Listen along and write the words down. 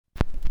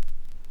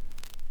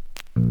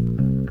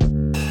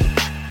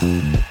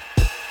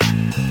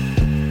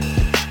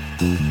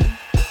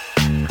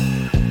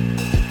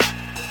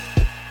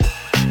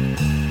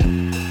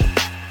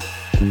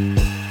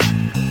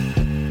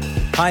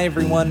Hi,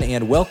 everyone,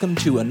 and welcome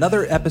to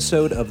another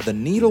episode of the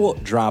Needle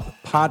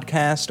Drop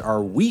Podcast,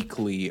 our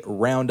weekly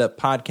roundup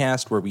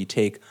podcast where we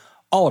take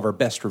all of our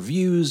best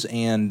reviews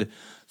and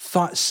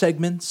thought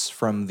segments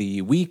from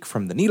the week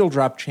from the Needle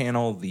Drop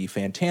channel, the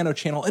Fantano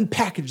channel, and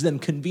package them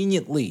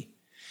conveniently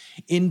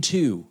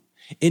into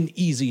an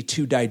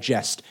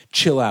easy-to-digest,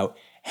 chill out,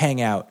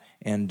 hang out,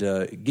 and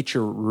get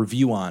your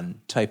review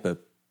on type of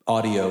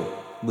audio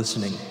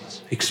listening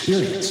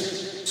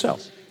experience. So,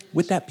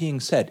 with that being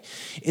said,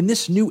 in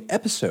this new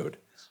episode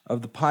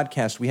of the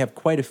podcast, we have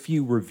quite a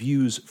few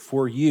reviews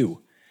for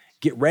you.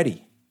 Get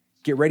ready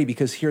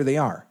because here they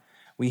are.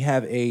 We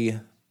have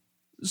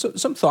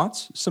some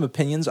thoughts, some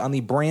opinions on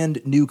the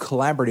brand new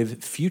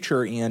collaborative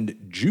Future and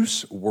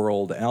Juice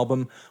WRLD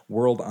album,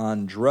 World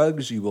on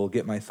Drugs. You will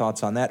get my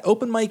thoughts on that.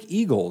 Open Mike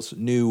Eagle's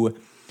new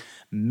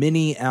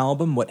mini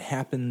album, What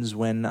Happens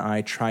When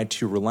I Try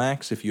to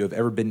Relax. If you have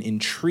ever been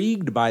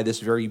intrigued by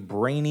this very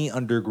brainy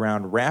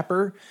underground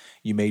rapper,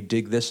 you may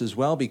dig this as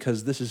well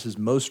because this is his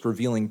most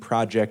revealing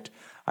project,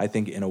 I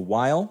think, in a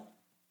while.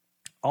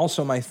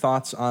 Also, my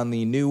thoughts on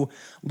the new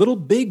Little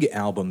Big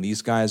album.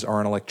 These guys are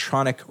an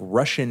electronic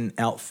Russian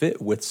outfit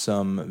with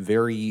some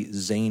very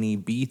zany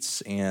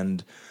beats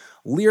and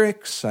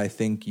lyrics. I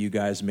think you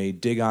guys may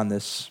dig on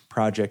this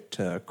project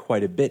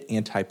quite a bit.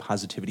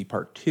 Anti-Positivity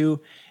Part 2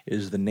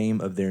 is the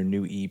name of their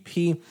new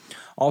EP.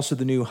 Also,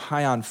 the new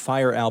High on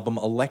Fire album,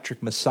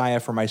 Electric Messiah,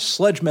 for my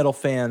sludge metal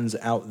fans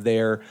out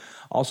there.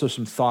 Also,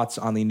 some thoughts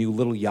on the new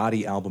Lil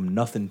Yachty album,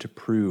 Nothing to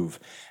Prove,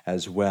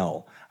 as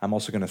well. I'm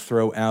also going to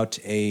throw out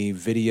a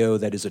video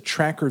that is a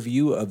track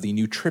review of the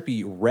new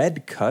Trippie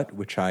Redd cut,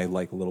 which I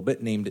like a little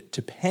bit, named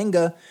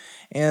Topanga.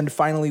 And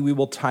finally, we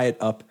will tie it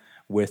up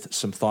with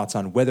some thoughts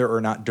on whether or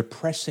not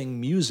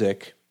depressing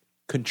music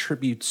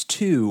contributes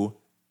to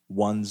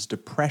one's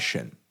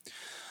depression.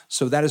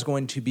 So that is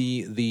going to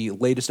be the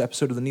latest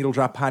episode of the Needle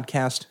Drop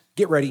Podcast.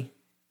 Get ready.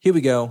 Here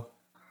we go.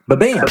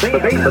 Ba-bam!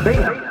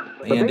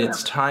 And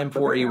it's time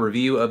for a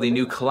review of the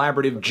new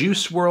collaborative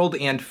Juice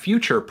WRLD and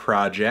Future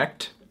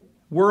project,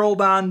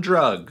 World on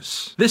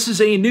Drugs. This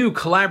is a new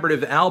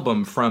collaborative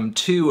album from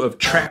two of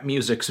trap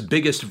music's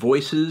biggest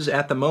voices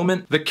at the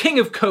moment. The king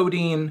of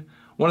codeine,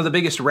 one of the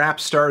biggest rap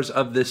stars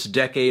of this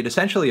decade,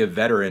 essentially a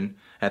veteran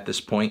at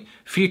this point,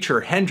 Future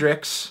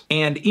Hendrix,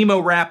 and emo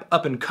rap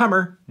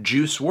up-and-comer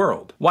Juice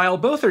WRLD. While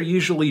both are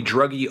usually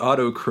druggy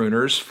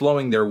auto-crooners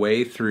flowing their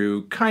way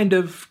through kind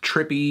of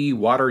trippy,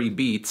 watery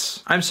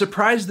beats, I'm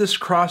surprised this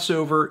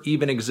crossover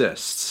even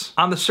exists.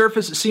 On the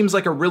surface, it seems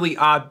like a really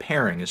odd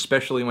pairing,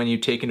 especially when you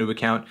take into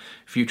account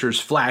Future's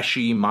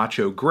flashy,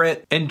 macho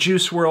grit, and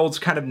Juice WRLD's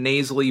kind of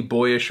nasally,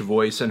 boyish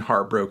voice and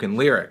heartbroken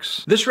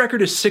lyrics. This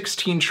record is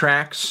 16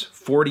 tracks,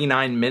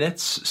 49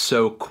 minutes,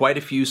 so quite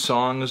a few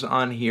songs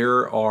on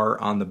here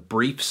are on the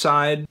brief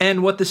side.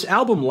 And what this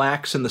album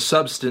lacks in the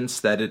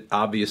substance that it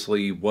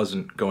obviously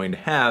wasn't going to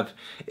have,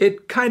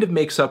 it kind of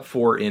makes up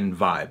for in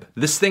vibe.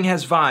 This thing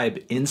has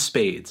vibe in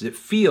spades. It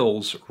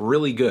feels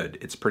really good.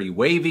 It's pretty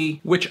wavy,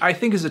 which I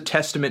think is a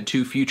testament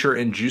to Future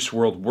and Juice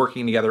WRLD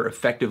working together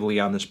effectively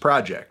on this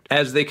project,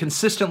 as they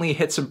consistently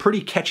hit some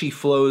pretty catchy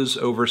flows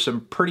over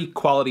some pretty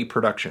quality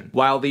production.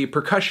 While the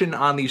percussion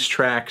on these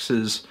tracks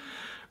is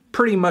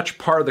pretty much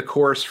par of the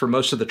course for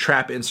most of the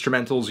trap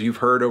instrumentals you've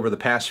heard over the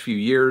past few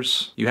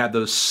years. You have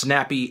those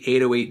snappy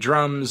 808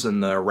 drums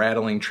and the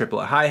rattling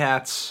triplet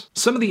hi-hats.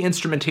 Some of the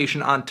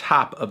instrumentation on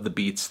top of the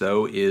beats,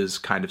 though, is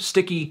kind of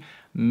sticky,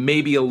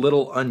 maybe a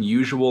little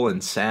unusual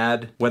and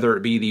sad, whether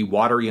it be the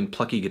watery and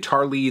plucky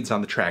guitar leads on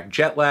the track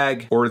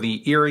Jetlag, or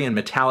the eerie and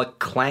metallic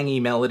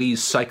clangy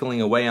melodies cycling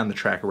away on the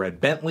track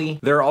Red Bentley.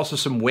 There are also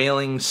some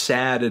wailing,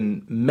 sad,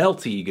 and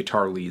melty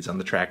guitar leads on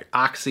the track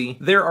Oxy.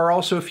 There are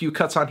also a few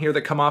cuts on here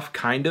that come off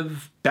kind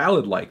of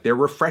ballad-like. They're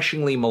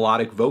refreshingly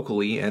melodic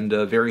vocally and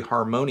very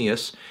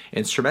harmonious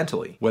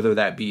instrumentally, whether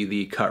that be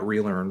the cut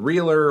Realer and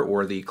Realer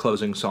or the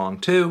closing song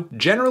 2.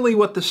 Generally,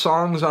 what the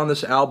songs on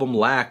this album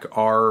lack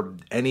are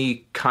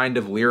any kind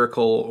of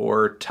lyrical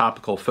or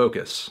topical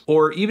focus.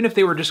 Or even if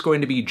they were just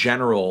going to be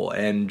general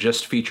and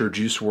just feature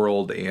Juice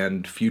WRLD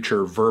and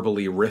Future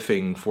verbally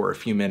riffing for a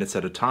few minutes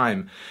at a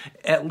time,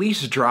 at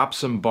least drop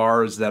some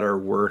bars that are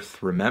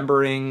worth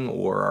remembering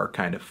or are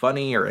kind of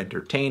funny or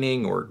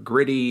entertaining or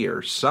gritty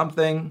or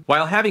something.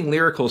 While having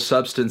lyrical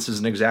substance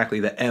isn't exactly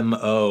the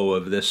MO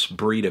of this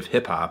breed of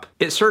hip-hop,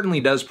 it certainly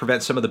does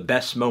prevent some of the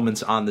best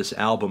moments on this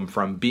album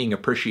from being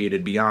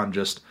appreciated beyond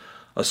just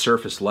a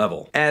surface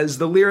level, as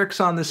the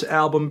lyrics on this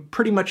album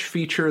pretty much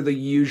feature the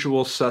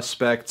usual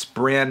suspects: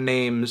 brand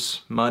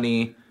names,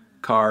 money,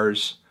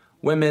 cars,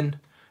 women,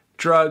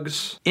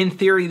 drugs. In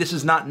theory, this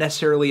is not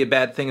necessarily a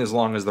bad thing as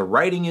long as the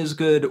writing is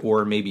good,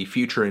 or maybe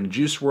Future and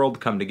Juice WRLD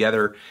come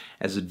together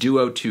as a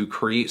duo to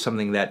create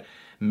something that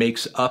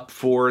makes up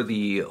for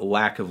the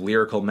lack of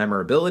lyrical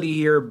memorability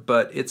here,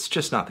 but it's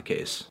just not the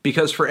case.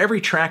 Because for every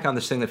track on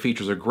this thing that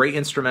features a great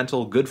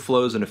instrumental, good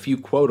flows, and a few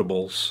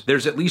quotables,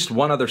 there's at least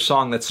one other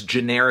song that's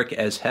generic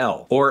as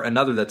hell, or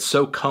another that's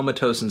so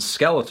comatose and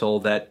skeletal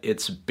that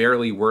it's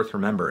barely worth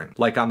remembering.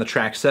 Like on the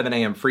track 7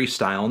 AM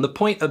Freestyle, and the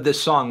point of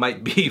this song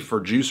might be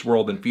for Juice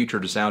WRLD and Future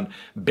to sound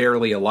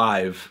barely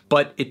alive,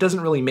 but it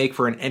doesn't really make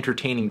for an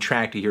entertaining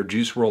track to hear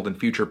Juice WRLD and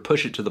Future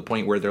push it to the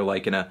point where they're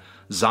like in a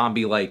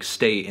zombie-like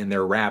state and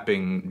their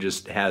rapping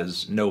just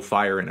has no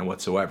fire in it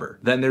whatsoever.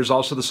 Then there's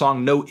also the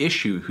song No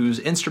Issue, whose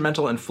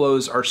instrumental and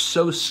flows are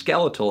so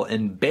skeletal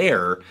and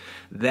bare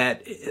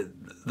that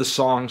the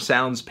song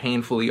sounds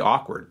painfully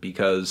awkward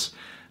because,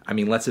 I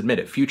mean, let's admit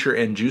it, Future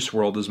and Juice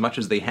WRLD, as much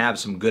as they have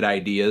some good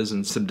ideas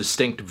and some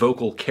distinct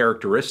vocal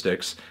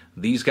characteristics,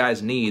 these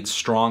guys need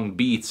strong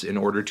beats in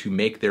order to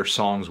make their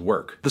songs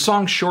work. The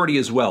song's shorty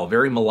as well,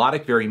 very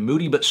melodic, very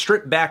moody, but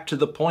stripped back to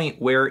the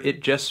point where it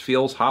just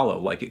feels hollow,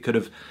 like it could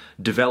have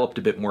developed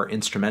a bit more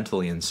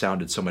instrumentally and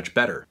sounded so much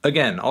better.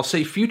 Again, I'll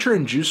say Future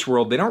and Juice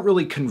WRLD, they don't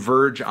really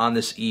converge on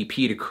this EP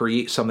to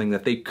create something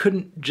that they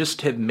couldn't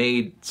just have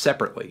made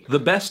separately. The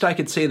best I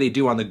could say they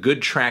do on the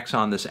good tracks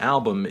on this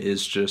album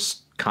is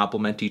just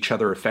complement each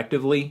other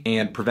effectively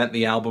and prevent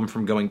the album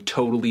from going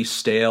totally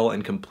stale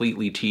and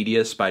completely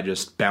tedious by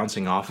just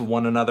bouncing off of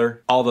one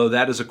another. Although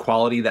that is a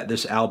quality that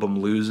this album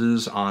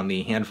loses on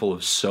the handful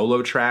of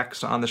solo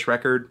tracks on this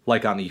record,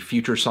 like on the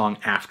Future song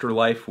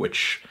Afterlife,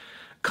 which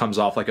comes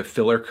off like a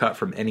filler cut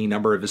from any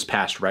number of his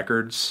past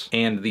records,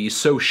 and the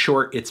so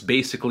short it's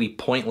basically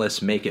pointless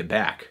Make It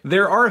Back.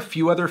 There are a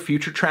few other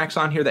Future tracks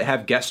on here that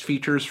have guest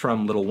features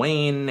from Lil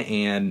Wayne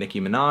and Nicki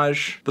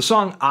Minaj. The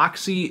song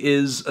Oxy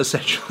is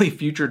essentially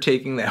Future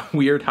taking that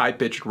weird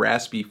high-pitched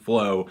raspy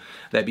flow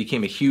that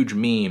became a huge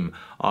meme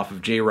off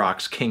of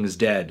J-Rock's King's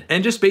Dead,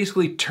 and just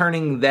basically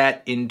turning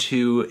that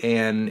into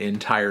an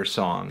entire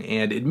song.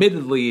 And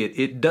admittedly,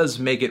 it does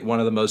make it one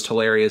of the most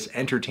hilarious,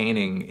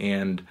 entertaining,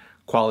 and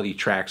quality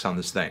tracks on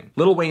this thing.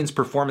 Lil Wayne's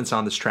performance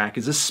on this track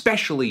is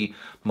especially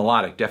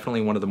melodic, definitely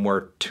one of the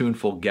more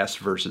tuneful guest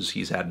verses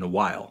he's had in a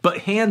while. But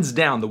hands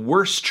down, the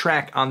worst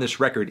track on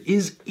this record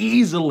is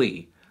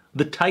easily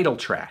the title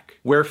track,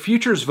 where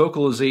Future's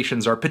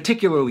vocalizations are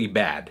particularly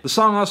bad. The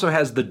song also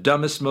has the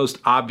dumbest, most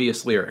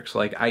obvious lyrics.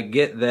 Like, I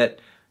get that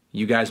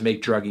you guys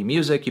make druggy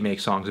music, you make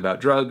songs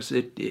about drugs,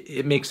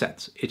 it makes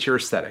sense. It's your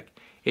aesthetic.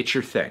 It's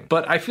your thing.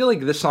 But I feel like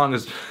this song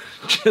is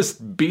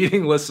just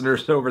beating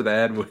listeners over the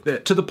head with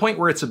it, to the point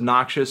where it's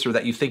obnoxious or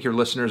that you think your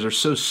listeners are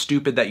so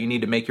stupid that you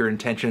need to make your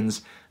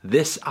intentions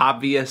this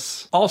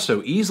obvious.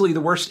 Also, easily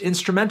the worst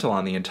instrumental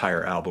on the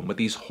entire album, with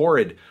these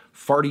horrid,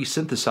 farty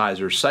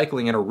synthesizers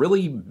cycling in a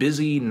really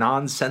busy,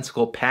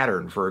 nonsensical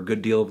pattern for a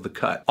good deal of the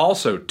cut.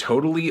 Also,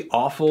 totally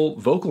awful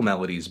vocal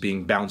melodies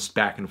being bounced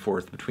back and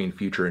forth between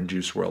Future and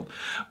Juice WRLD.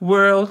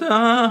 World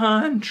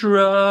on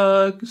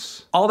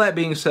drugs. All that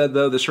being said,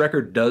 though, this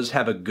record does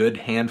have a good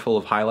handful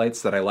of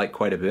highlights that I like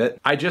quite a bit.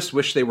 I just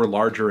wish they were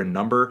larger in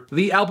number.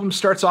 The album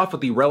starts off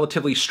with the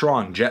relatively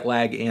strong Jet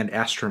Lag and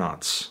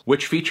Astronauts,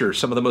 which feature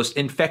some of the most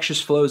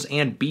infectious flows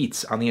and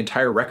beats on the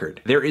entire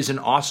record. There is an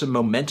awesome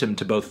momentum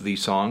to both of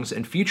these songs,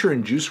 and Future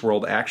and Juice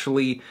WRLD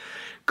actually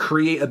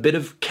create a bit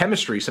of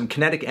chemistry, some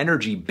kinetic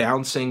energy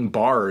bouncing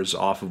bars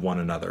off of one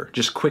another,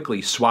 just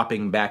quickly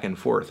swapping back and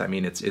forth. I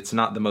mean, it's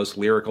not the most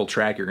lyrical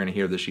track you're going to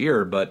hear this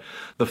year, but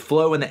the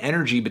flow and the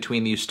energy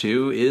between these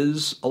two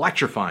is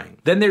electrifying.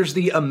 Then there's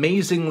the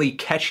amazingly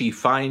catchy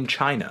Fine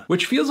China,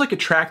 which feels like a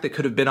track that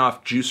could have been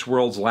off Juice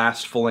WRLD's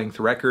last full-length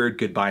record,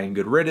 Goodbye and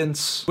Good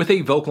Riddance, with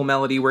a vocal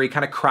melody where he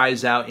kind of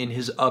cries out in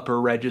his upper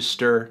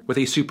register, with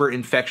a super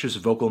infectious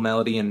vocal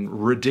melody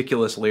and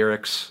ridiculous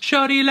lyrics.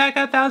 Shorty like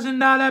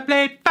 $1,000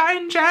 plate,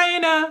 fine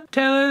china.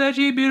 Tell her that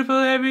she's beautiful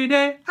every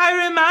day,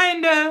 I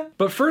remind her.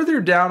 But further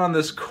down on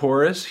this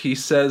chorus, he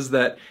says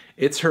that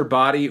it's her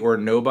body or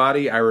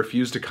nobody, I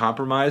refuse to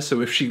compromise,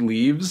 so if she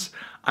leaves,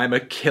 I'm a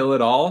kill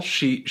it all,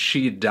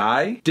 she'd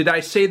die. Did I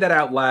say that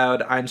out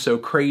loud? I'm so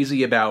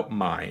crazy about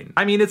mine.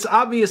 I mean, it's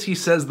obvious he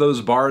says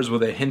those bars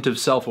with a hint of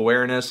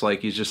self-awareness, like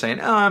he's just saying,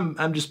 oh,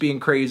 I'm just being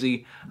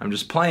crazy, I'm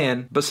just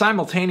playing. But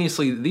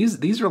simultaneously,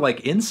 these are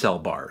like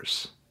incel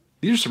bars.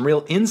 These are some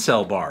real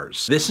incel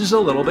bars. This is a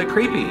little bit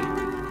creepy.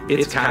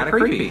 It's kind of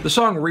creepy. The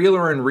song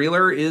Reeler and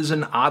Reeler is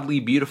an oddly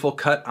beautiful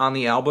cut on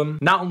the album,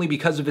 not only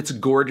because of its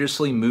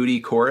gorgeously moody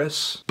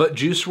chorus, but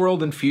Juice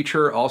WRLD and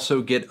Future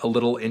also get a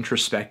little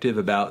introspective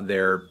about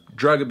their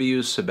drug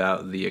abuse,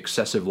 about the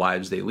excessive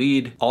lives they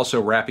lead,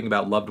 also rapping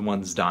about loved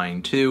ones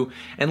dying too,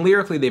 and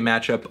lyrically they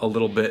match up a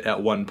little bit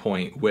at one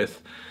point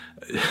with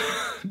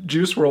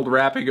Juice WRLD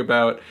rapping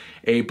about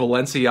a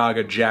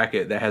Balenciaga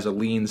jacket that has a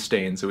lean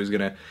stain, so he's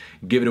gonna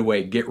give it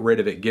away, get rid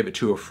of it, give it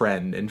to a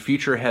friend. And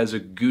Future has a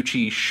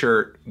Gucci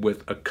shirt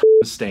with a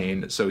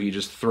stain, so he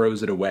just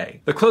throws it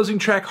away. The closing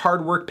track,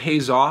 Hard Work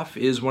Pays Off,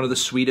 is one of the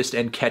sweetest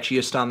and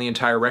catchiest on the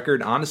entire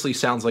record. Honestly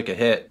sounds like a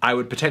hit. I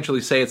would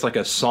potentially say it's like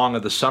a song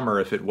of the summer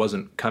if it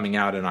wasn't coming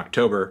out in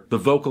October. The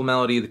vocal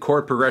melody, the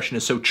chord progression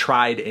is so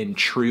tried and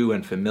true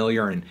and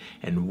familiar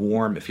and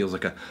warm. It feels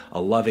like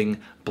a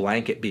loving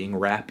blanket being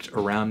wrapped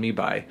around me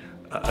by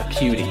a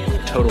cutie,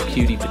 a total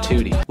cutie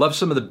patootie. Love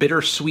some of the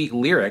bittersweet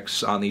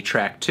lyrics on the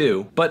track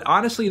too, but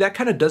honestly that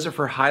kind of does it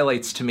for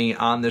highlights to me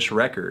on this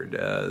record.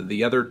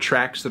 The other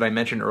tracks that I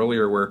mentioned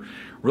earlier were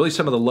really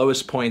some of the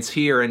lowest points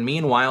here, and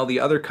meanwhile the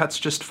other cuts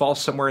just fall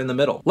somewhere in the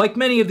middle. Like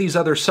many of these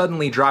other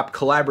suddenly dropped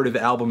collaborative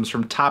albums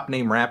from top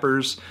name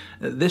rappers,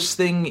 this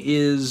thing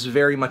is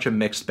very much a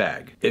mixed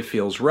bag. It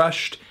feels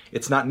rushed.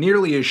 It's not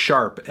nearly as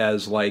sharp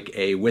as like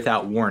a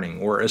Without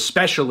Warning or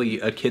especially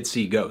a Kids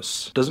See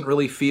Ghosts. Doesn't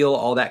really feel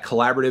all that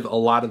collaborative a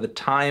lot of the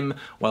time,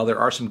 while there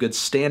are some good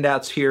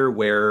standouts here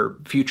where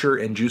Future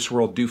and Juice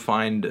WRLD do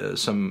find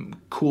some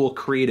cool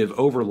creative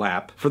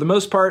overlap. For the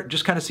most part,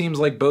 just kind of seems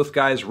like both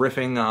guys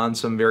riffing on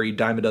some very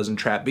dime a dozen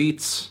trap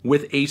beats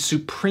with a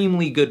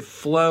supremely good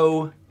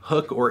flow,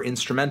 hook or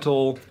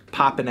instrumental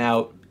popping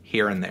out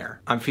here and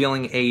there. I'm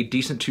feeling a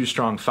decent 2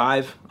 strong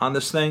 5 on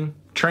this thing.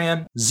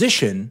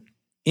 Transition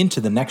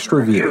into the next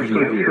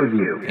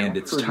review. And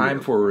it's time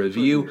for a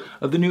review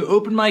of the new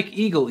Open Mike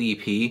Eagle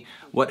EP,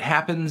 What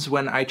Happens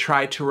When I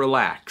Try to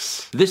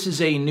Relax. This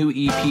is a new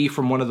EP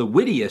from one of the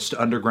wittiest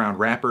underground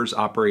rappers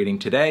operating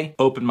today,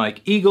 Open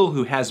Mike Eagle,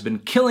 who has been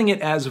killing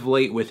it as of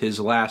late with his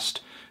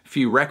last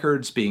few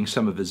records being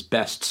some of his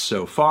best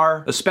so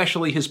far,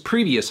 especially his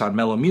previous on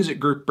Mellow Music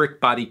Group, Brick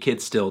Body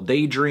Kid Still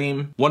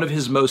Daydream, one of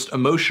his most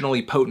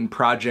emotionally potent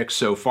projects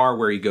so far,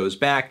 where he goes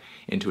back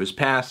into his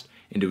past,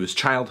 into his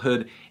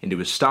childhood, into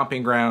his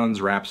stomping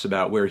grounds, raps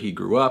about where he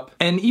grew up.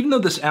 And even though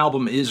this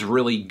album is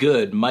really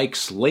good,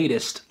 Mike's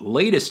latest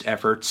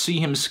efforts see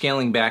him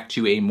scaling back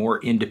to a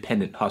more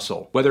independent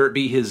hustle. Whether it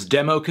be his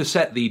demo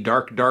cassette, the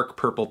Dark Dark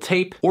Purple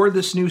Tape, or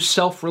this new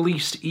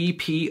self-released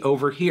EP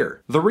over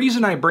here. The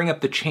reason I bring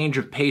up the change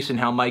of pace in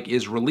how Mike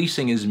is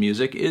releasing his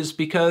music is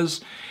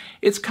because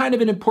it's kind of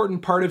an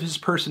important part of his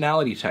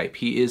personality type.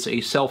 He is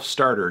a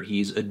self-starter,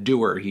 he's a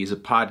doer, he's a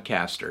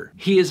podcaster.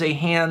 He is a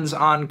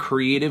hands-on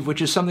creative,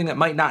 which is something that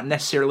might not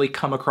necessarily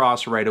come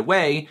across right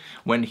away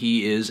when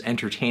he is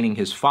entertaining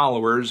his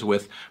followers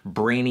with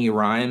brainy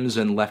rhymes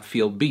and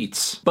left-field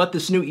beats. But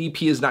this new EP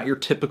is not your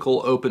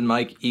typical Open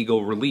Mike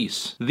Eagle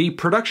release. The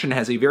production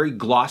has a very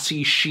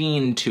glossy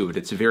sheen to it.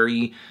 It's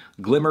very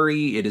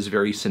glimmery, it is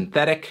very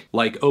synthetic,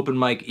 like Open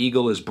Mike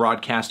Eagle is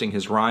broadcasting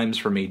his rhymes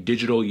from a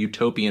digital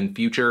utopian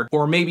future,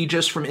 or maybe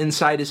just from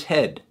inside his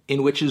head,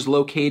 in which is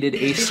located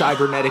a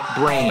cybernetic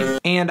brain.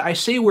 And I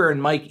say we're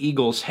in Mike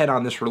Eagle's head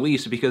on this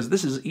release because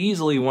this is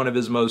easily one of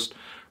his most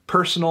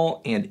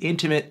personal and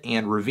intimate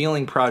and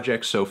revealing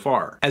projects so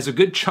far, as a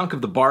good chunk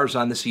of the bars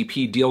on this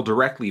EP deal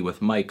directly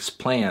with Mike's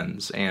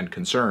plans and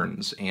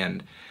concerns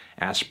and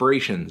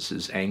aspirations,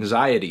 his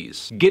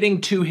anxieties. Getting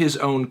to his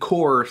own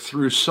core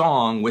through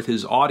song with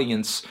his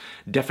audience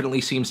definitely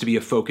seems to be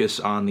a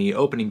focus on the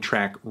opening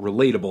track,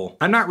 Relatable.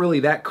 I'm not really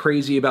that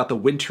crazy about the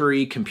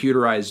wintry,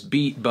 computerized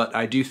beat, but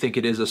I do think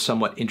it is a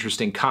somewhat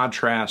interesting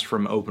contrast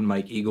from Open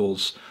Mike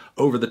Eagle's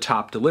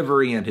over-the-top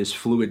delivery and his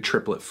fluid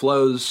triplet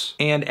flows.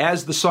 And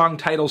as the song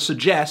title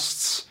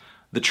suggests,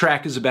 the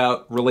track is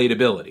about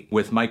relatability,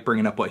 with Mike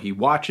bringing up what he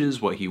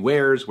watches, what he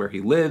wears, where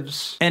he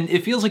lives. And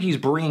it feels like he's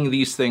bringing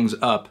these things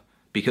up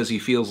because he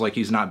feels like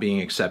he's not being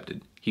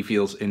accepted. He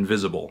feels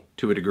invisible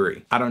to a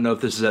degree. I don't know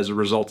if this is as a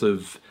result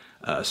of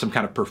some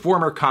kind of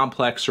performer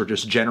complex or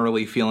just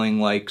generally feeling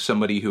like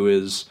somebody who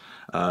is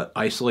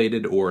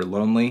isolated or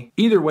lonely.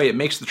 Either way, it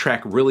makes the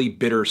track really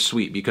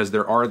bittersweet because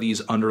there are these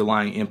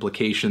underlying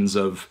implications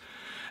of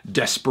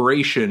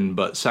desperation,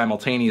 but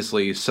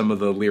simultaneously some of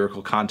the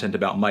lyrical content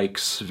about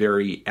Mike's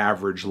very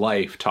average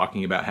life,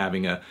 talking about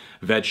having a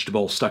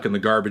vegetable stuck in the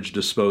garbage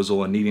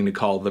disposal and needing to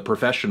call the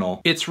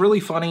professional. It's really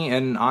funny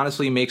and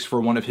honestly makes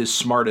for one of his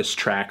smartest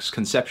tracks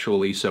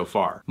conceptually so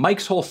far.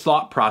 Mike's whole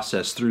thought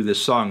process through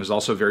this song is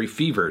also very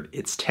fevered,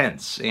 it's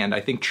tense, and I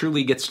think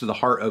truly gets to the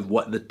heart of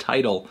what the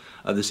title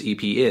of this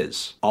EP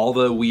is. All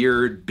the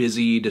weird,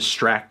 busy,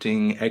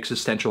 distracting,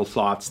 existential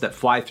thoughts that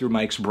fly through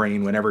Mike's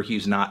brain whenever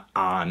he's not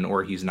on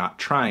or he's not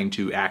trying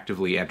to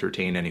actively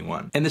entertain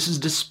anyone. And this is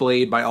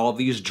displayed by all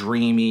these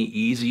dreamy,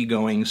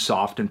 easygoing,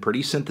 soft and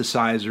pretty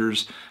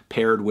synthesizers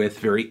paired with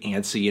very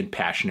antsy and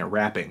passionate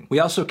rapping. We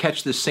also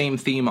catch this same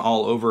theme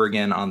all over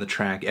again on the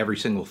track Every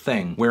Single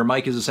Thing, where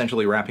Mike is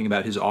essentially rapping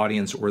about his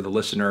audience or the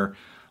listener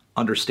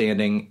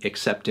understanding,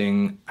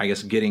 accepting, I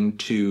guess getting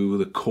to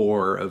the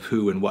core of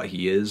who and what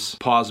he is.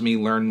 Pause me,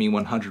 learn me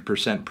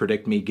 100%,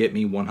 predict me, get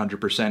me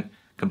 100%,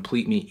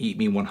 complete me, eat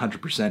me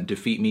 100%,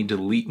 defeat me,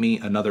 delete me,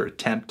 another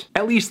attempt.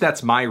 At least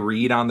that's my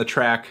read on the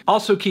track.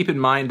 Also keep in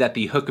mind that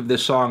the hook of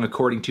this song,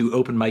 according to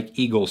Open Mike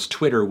Eagle's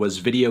Twitter, was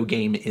video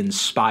game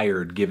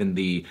inspired, given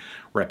the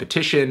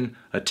repetition,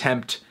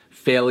 attempt,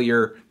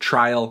 failure,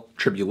 trial,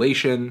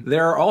 tribulation.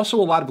 There are also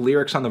a lot of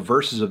lyrics on the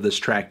verses of this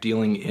track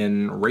dealing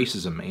in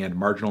racism and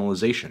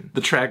marginalization.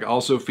 The track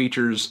also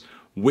features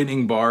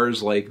winning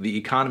bars like "The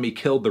economy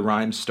killed the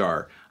rhyme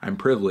star. I'm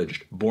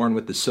privileged, born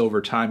with the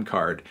silver time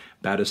card.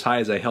 About as high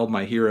as I held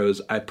my heroes,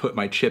 I put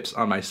my chips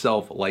on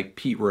myself like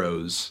Pete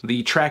Rose."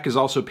 The track is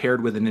also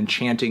paired with an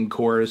enchanting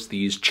chorus,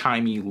 these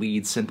chimey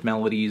lead synth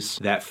melodies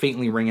that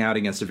faintly ring out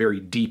against a very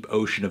deep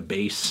ocean of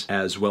bass,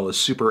 as well as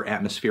super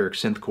atmospheric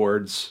synth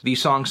chords. The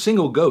song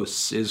Single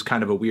Ghosts is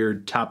kind of a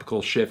weird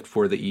topical shift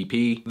for the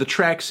EP. The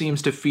track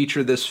seems to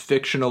feature this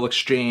fictional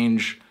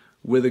exchange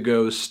with a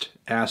ghost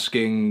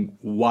asking,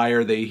 why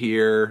are they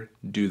here?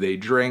 Do they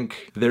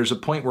drink? There's a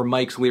point where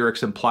Mike's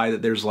lyrics imply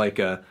that there's like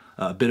a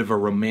bit of a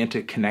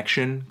romantic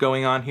connection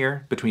going on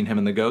here between him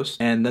and the ghost.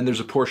 And then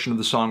there's a portion of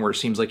the song where it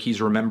seems like he's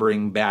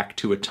remembering back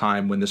to a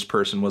time when this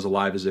person was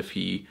alive as if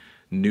he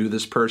knew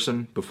this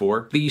person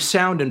before. The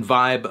sound and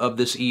vibe of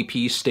this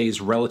EP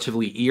stays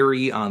relatively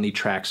eerie on the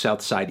track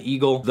Southside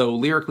Eagle, though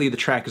lyrically the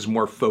track is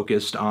more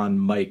focused on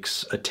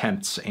Mike's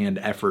attempts and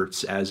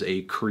efforts as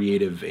a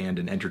creative and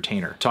an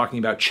entertainer. Talking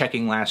about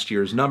checking last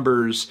year's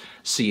numbers,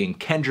 seeing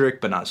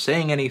Kendrick but not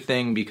saying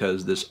anything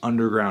because this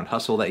underground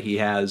hustle that he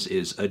has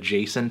is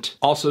adjacent.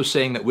 Also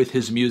saying that with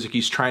his music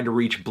he's trying to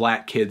reach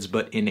black kids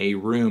but in a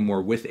room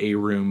or with a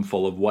room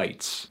full of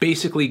whites.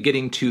 Basically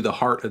getting to the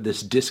heart of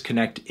this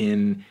disconnect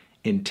in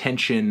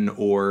intention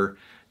or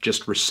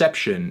just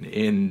reception,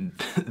 in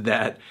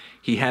that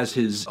he has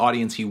his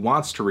audience he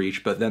wants to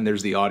reach, but then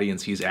there's the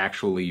audience he's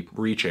actually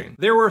reaching.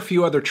 There were a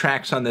few other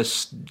tracks on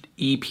this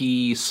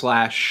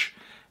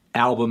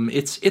EP/album.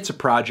 It's a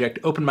project.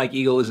 Open Mike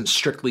Eagle isn't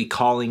strictly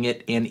calling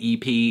it an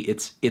EP.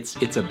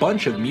 It's a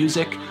bunch of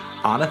music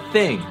on a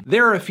thing.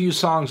 There are a few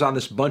songs on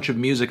this bunch of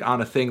music on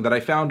a thing that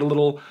I found a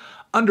little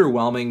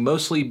underwhelming,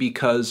 mostly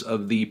because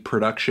of the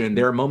production.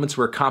 There are moments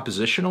where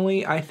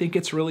compositionally I think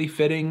it's really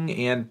fitting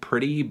and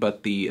pretty,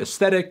 but the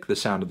aesthetic, the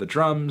sound of the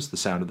drums, the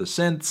sound of the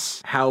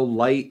synths, how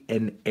light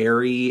and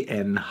airy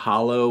and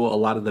hollow a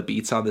lot of the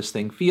beats on this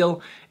thing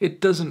feel, it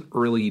doesn't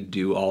really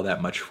do all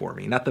that much for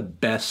me. Not the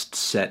best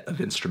set of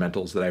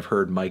instrumentals that I've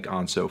heard Mike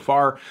on so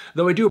far,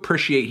 though I do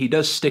appreciate he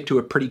does stick to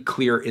a pretty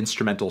clear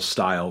instrumental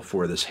style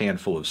for this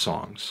handful of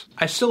songs.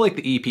 I still like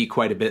the EP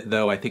quite a bit,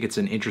 though. I think it's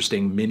an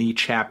interesting mini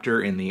chapter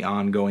in the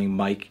ongoing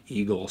Mike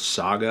Eagle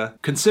saga.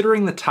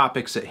 Considering the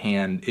topics at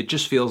hand, it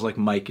just feels like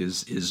Mike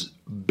is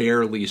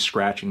barely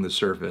scratching the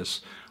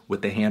surface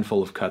with the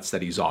handful of cuts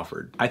that he's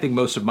offered. I think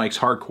most of Mike's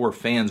hardcore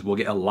fans will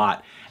get a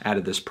lot out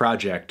of this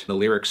project. The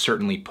lyrics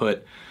certainly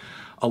put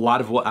a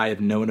lot of what I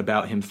have known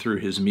about him through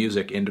his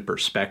music into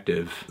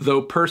perspective.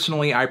 Though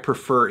personally I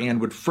prefer and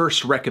would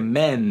first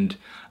recommend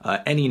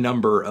any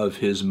number of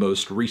his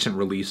most recent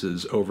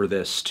releases over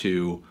this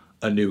to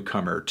a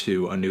newcomer,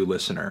 to a new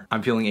listener.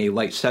 I'm feeling a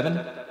light 7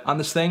 on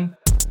this thing.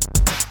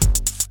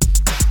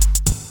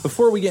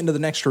 Before we get into the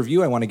next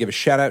review, I want to give a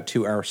shout out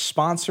to our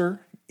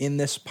sponsor in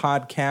this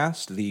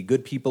podcast, the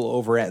good people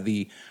over at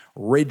the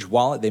Ridge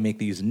Wallet. They make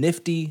these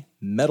nifty,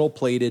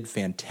 metal-plated,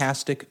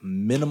 fantastic,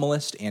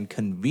 minimalist, and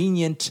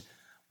convenient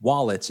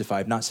wallets. If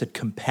I've not said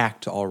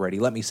compact already,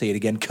 let me say it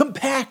again.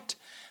 Compact!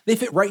 They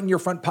fit right in your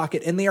front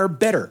pocket, and they are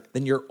better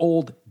than your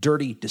old,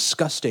 dirty,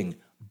 disgusting,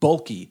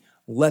 bulky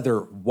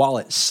leather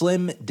wallet.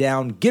 Slim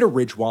down, get a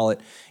Ridge Wallet.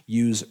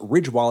 Use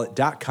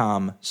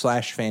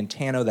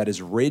ridgewallet.com/Fantano. That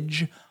is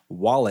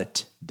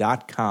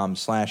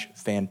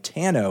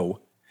ridgewallet.com/Fantano.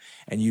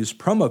 And use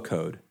promo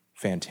code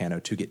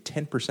Fantano to get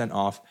 10%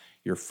 off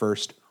your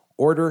first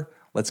order.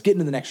 Let's get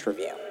into the next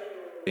review.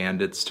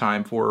 And it's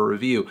time for a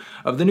review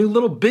of the new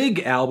Little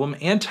Big album,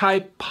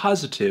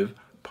 Anti-Positive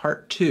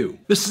Part 2.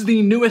 This is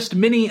the newest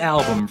mini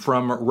album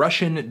from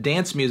Russian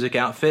dance music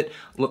outfit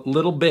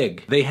Little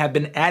Big. They have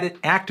been at it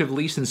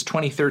actively since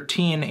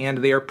 2013, and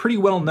they are pretty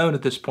well known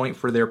at this point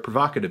for their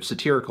provocative,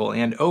 satirical,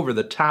 and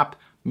over-the-top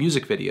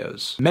music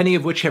videos, many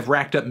of which have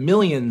racked up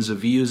millions of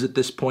views at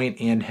this point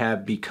and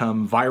have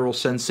become viral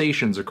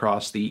sensations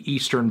across the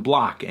Eastern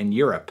Bloc and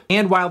Europe.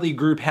 And while the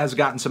group has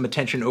gotten some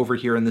attention over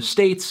here in the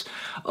States,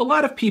 a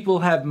lot of people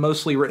have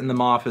mostly written them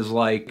off as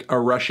like a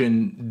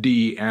Russian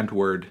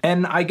D-Antword.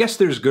 And I guess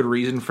there's good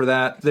reason for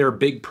that. Their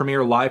big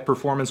premiere live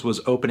performance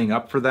was opening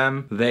up for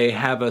them. They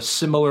have a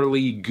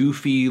similarly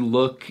goofy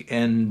look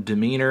and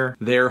demeanor.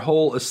 Their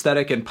whole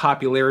aesthetic and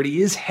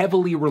popularity is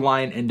heavily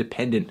reliant and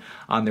dependent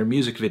on their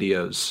music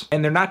videos.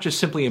 And they're not just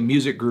simply a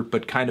music group,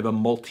 but kind of a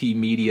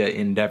multimedia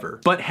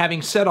endeavor. But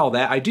having said all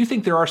that, I do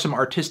think there are some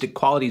artistic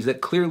qualities that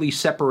clearly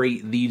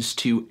separate these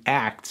two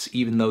acts,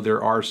 even though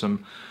there are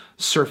some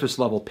surface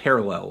level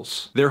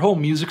parallels. Their whole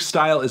music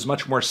style is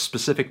much more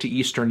specific to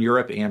Eastern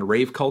Europe and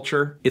rave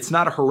culture. It's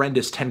not a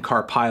horrendous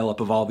 10-car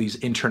pileup of all these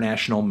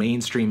international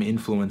mainstream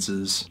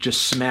influences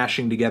just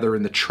smashing together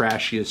in the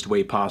trashiest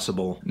way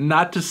possible.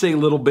 Not to say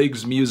Little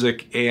Big's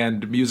music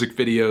and music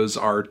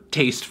videos are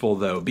tasteful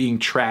though. Being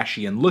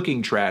trashy and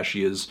looking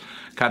trashy is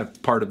kind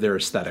of part of their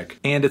aesthetic.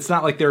 And it's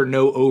not like there are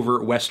no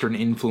overt Western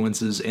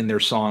influences in their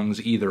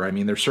songs either. I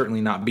mean, they're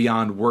certainly not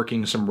beyond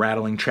working some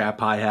rattling trap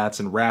hi-hats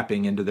and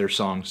rapping into their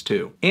songs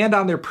too. And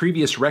on their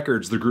previous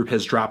records, the group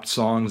has dropped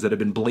songs that have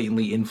been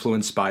blatantly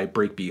influenced by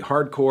breakbeat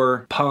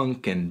hardcore,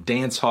 punk, and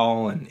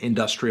dancehall, and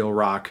industrial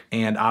rock,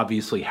 and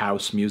obviously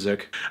house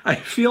music. I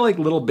feel like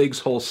Lil Big's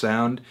whole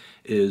sound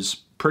is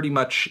pretty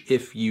much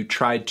if you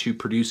tried to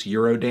produce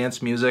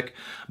Eurodance music,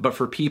 but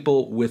for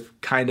people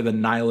with kind of a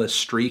nihilist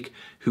streak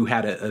who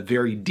had a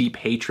very deep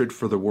hatred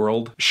for the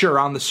world. Sure,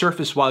 on the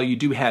surface, while you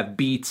do have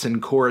beats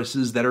and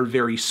choruses that are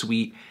very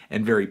sweet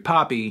and very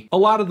poppy, a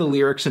lot of the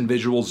lyrics and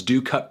visuals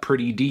do cut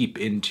pretty deep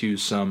into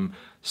some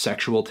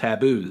sexual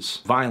taboos,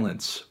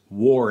 violence,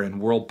 war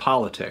and world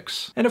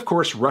politics, and of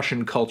course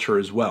Russian culture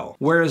as well.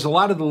 Whereas a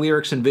lot of the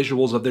lyrics and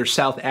visuals of their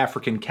South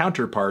African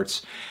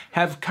counterparts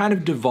have kind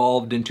of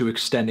devolved into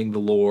extending the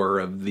lore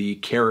of the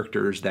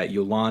characters that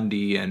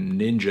Yolandi and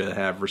Ninja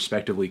have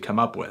respectively come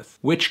up with,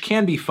 which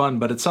can be fun,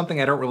 but it's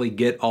something I don't really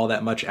get all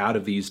that much out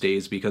of these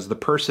days because the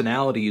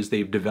personalities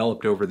they've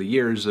developed over the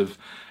years have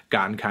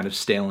gotten kind of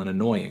stale and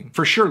annoying.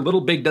 For sure, Lil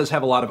Big does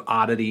have a lot of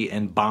oddity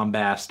and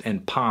bombast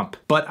and pomp,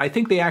 but I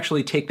think they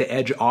actually take the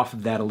edge off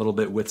of that a little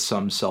bit with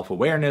some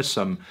self-awareness,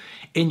 some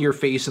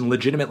in-your-face and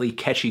legitimately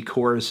catchy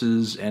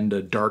choruses, and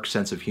a dark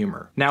sense of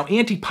humor. Now,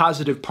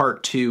 Anti-Positive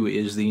Part 2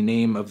 is the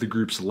name of the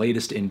group's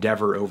latest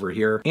endeavor over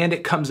here, and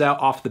it comes out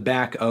off the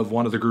back of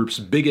one of the group's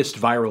biggest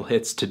viral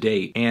hits to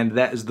date, and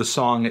that is the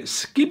song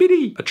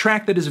Skibbity, a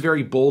track that is a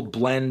very bold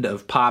blend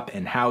of pop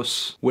and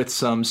house, with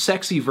some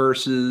sexy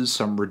verses,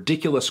 some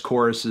ridiculous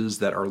choruses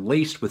that are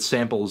laced with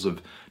samples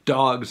of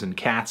dogs and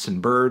cats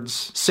and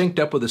birds, synced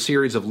up with a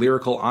series of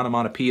lyrical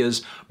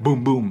onomatopoeias,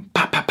 boom boom,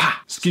 pa pa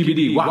pa,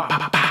 skibbity wah pa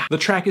pa pa. The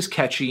track is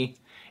catchy,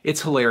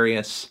 it's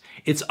hilarious,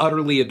 it's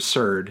utterly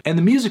absurd, and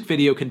the music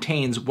video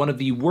contains one of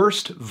the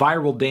worst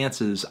viral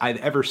dances I've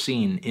ever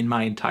seen in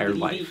my entire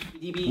life,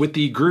 with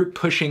the group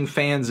pushing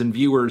fans and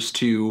viewers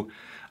to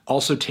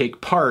also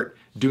take part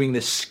doing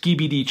this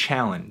Skibbity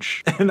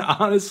challenge. And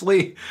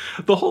honestly,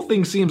 the whole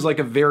thing seems like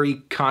a very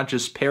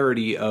conscious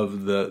parody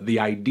of the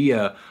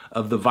idea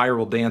of the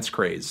viral dance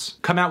craze.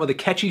 Come out with a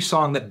catchy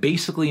song that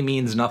basically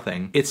means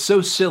nothing. It's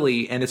so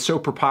silly and it's so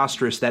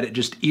preposterous that it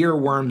just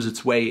earworms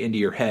its way into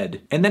your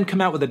head. And then come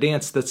out with a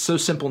dance that's so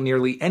simple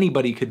nearly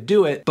anybody could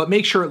do it, but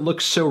make sure it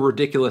looks so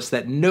ridiculous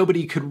that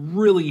nobody could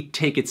really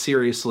take it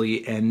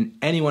seriously, and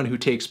anyone who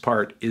takes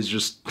part is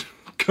just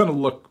gonna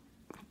look...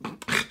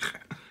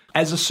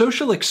 As a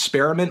social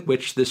experiment,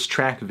 which this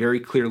track very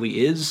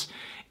clearly is,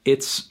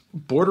 it's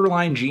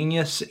borderline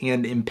genius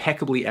and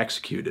impeccably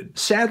executed.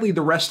 Sadly,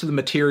 the rest of the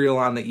material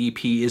on the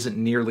EP isn't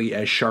nearly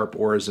as sharp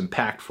or as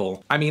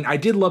impactful. I mean, I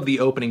did love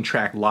the opening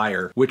track,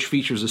 Liar, which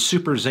features a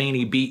super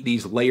zany beat,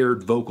 these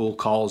layered vocal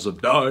calls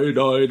of die,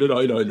 die,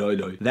 die, die, die,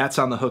 die. That's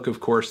on the hook, of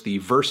course. The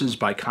verses,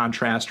 by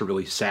contrast, are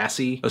really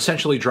sassy,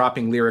 essentially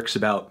dropping lyrics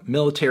about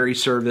military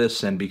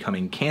service and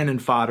becoming cannon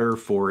fodder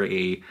for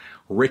a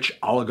rich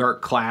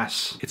oligarch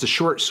class. It's a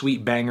short,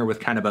 sweet banger with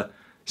kind of a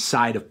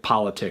side of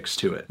politics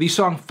to it. The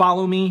song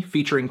Follow Me,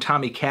 featuring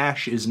Tommy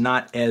Cash, is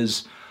not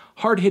as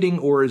hard-hitting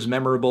or as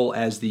memorable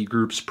as the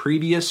group's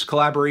previous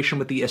collaboration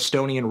with the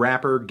Estonian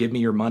rapper Give Me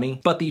Your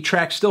Money, but the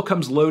track still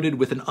comes loaded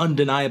with an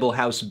undeniable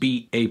house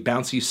beat, a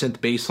bouncy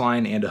synth bass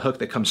line, and a hook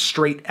that comes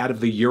straight out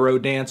of the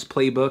Eurodance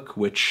playbook,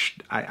 which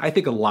I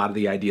think a lot of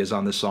the ideas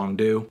on this song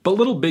do. But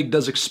Lil Big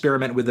does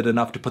experiment with it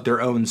enough to put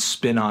their own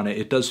spin on it.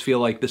 It does feel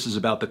like this is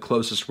about the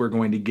closest we're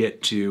going to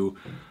get to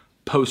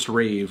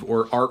post-rave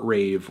or art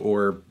rave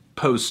or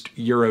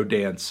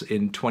post-Eurodance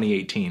in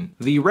 2018.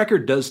 The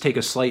record does take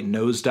a slight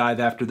nosedive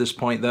after this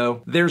point,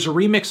 though. There's a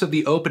remix of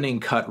the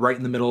opening cut right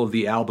in the middle of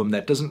the album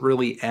that doesn't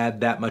really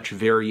add that much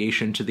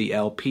variation to the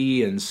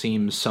LP and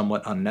seems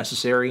somewhat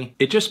unnecessary.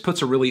 It just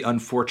puts a really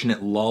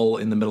unfortunate lull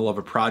in the middle of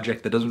a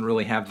project that doesn't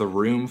really have the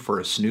room for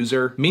a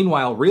snoozer.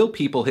 Meanwhile, Real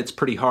People hits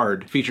pretty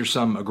hard, features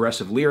some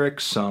aggressive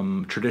lyrics,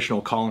 some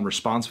traditional call and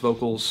response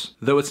vocals,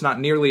 though it's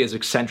not nearly as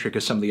eccentric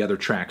as some of the other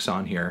tracks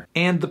on here.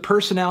 And the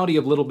personality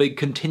of Lil Big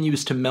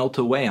continues to melt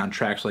away on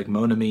tracks like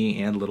Mon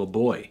Ami and Little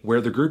Boy, where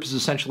the group is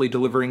essentially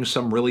delivering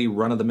some really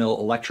run-of-the-mill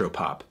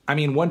electropop. I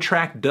mean, one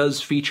track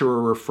does feature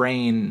a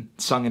refrain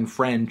sung in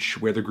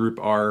French where the group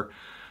are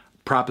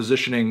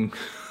propositioning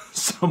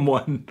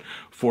someone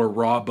for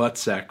raw butt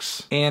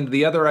sex, and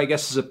the other, I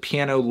guess, is a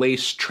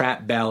piano-laced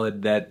trap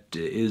ballad that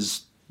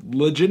is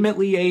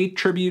legitimately a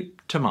tribute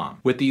to Mom,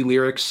 with the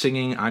lyrics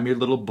singing I'm your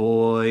little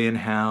boy and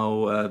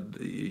how,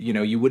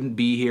 you wouldn't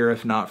be here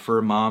if not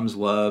for Mom's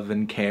love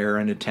and care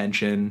and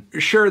attention.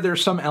 Sure,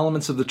 there's some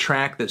elements of the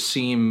track that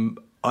seem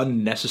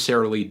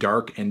unnecessarily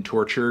dark and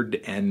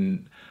tortured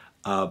and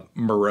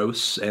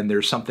morose, and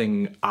there's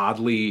something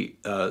oddly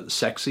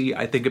sexy,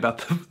 I think, about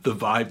the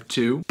vibe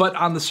too. But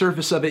on the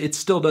surface of it, it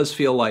still does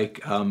feel like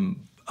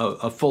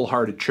a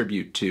full-hearted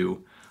tribute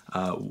to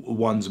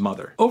one's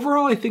mother.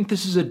 Overall, I think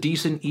this is a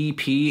decent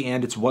EP,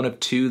 and it's one of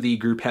two the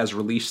group has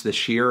released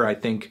this year. I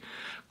think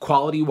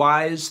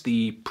Quality-wise,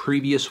 the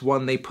previous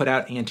one they put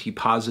out,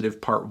 Anti-Positive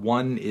Part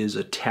 1, is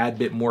a tad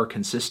bit more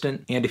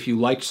consistent. And if you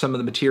liked some of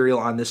the material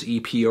on this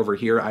EP over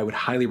here, I would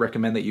highly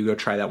recommend that you go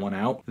try that one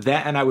out.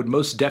 That, and I would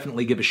most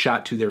definitely give a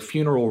shot to their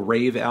Funeral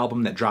Rave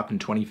album that dropped in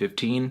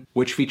 2015,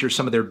 which features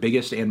some of their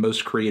biggest and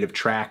most creative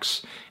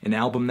tracks. An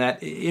album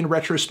that, in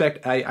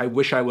retrospect, I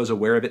wish I was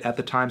aware of it at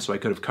the time so I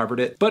could have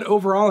covered it. But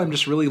overall, I'm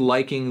just really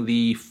liking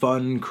the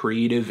fun,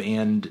 creative,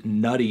 and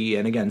nutty,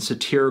 and again,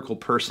 satirical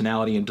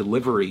personality and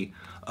delivery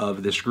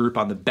of this group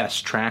on the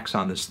best tracks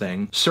on this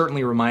thing.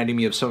 Certainly reminding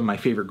me of some of my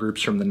favorite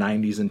groups from the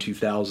 90s and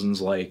 2000s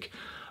like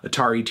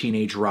Atari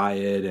Teenage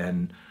Riot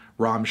and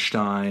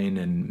Rammstein,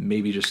 and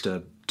maybe just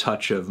a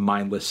touch of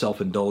mindless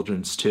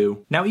self-indulgence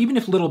too. Now, even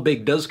if Little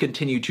Big does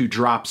continue to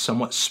drop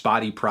somewhat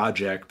spotty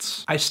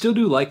projects, I still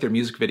do like their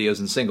music videos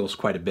and singles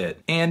quite a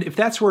bit. And if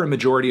that's where a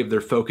majority of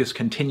their focus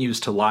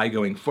continues to lie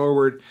going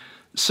forward,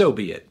 so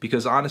be it.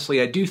 Because honestly,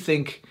 I do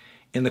think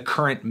in the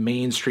current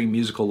mainstream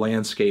musical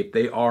landscape,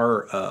 they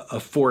are a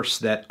force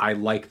that I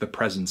like the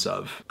presence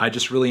of. I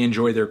just really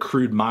enjoy their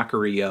crude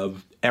mockery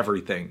of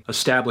everything.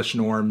 Established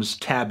norms,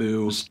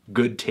 taboos,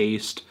 good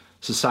taste,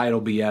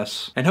 societal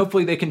BS, and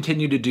hopefully they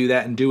continue to do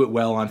that and do it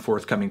well on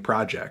forthcoming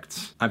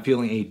projects. I'm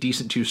feeling a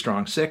decent 2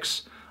 strong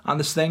 6 on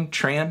this thing.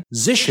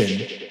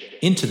 Transition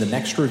into the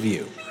next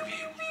review.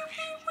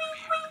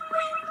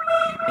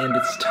 And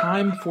it's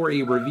time for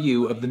a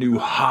review of the new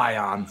High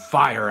on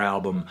Fire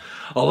album,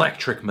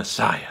 Electric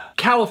Messiah.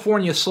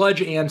 California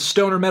sludge and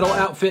stoner metal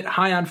outfit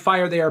High on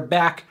Fire, they are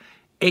back,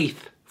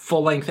 8th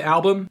full-length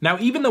album. Now,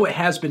 even though it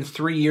has been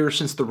 3 years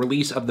since the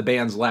release of the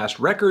band's last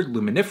record,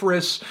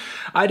 Luminiferous,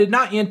 I did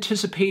not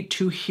anticipate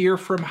to hear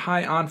from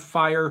High on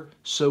Fire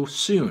so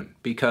soon,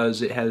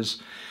 because it has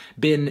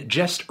been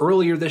just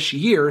earlier this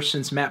year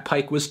since Matt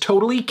Pike was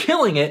totally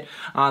killing it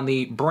on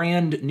the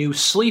brand new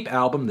Sleep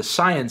album, The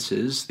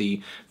Sciences.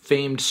 The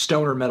famed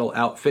stoner metal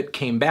outfit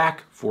came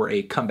back for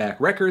a comeback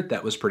record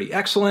that was pretty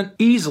excellent.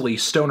 Easily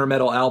stoner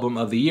metal album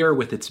of the year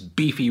with its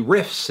beefy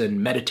riffs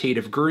and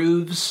meditative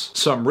grooves.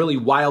 Some really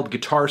wild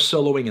guitar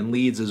soloing and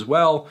leads as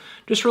well.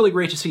 Just really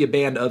great to see a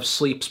band of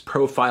Sleep's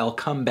profile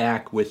come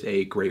back with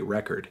a great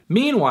record.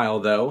 Meanwhile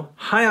though,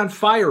 High on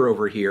Fire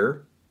over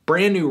here,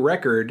 brand new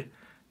record,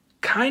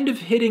 kind of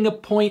hitting a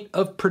point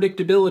of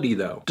predictability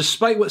though,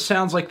 despite what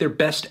sounds like their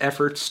best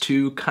efforts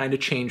to kind of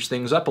change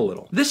things up a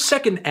little. This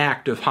second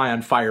act of High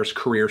on Fire's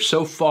career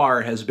so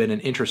far has been an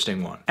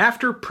interesting one.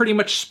 After pretty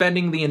much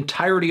spending the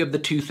entirety of the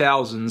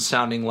 2000s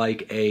sounding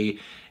like a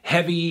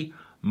heavy,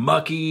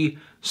 mucky,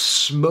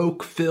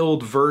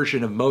 smoke-filled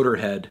version of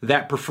Motorhead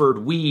that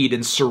preferred weed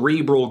and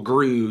cerebral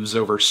grooves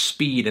over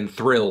speed and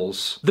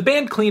thrills, the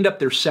band cleaned up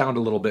their sound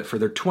a little bit for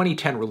their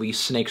 2010 release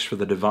Snakes for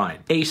the Divine.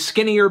 A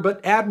skinnier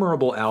but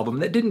admirable album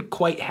that didn't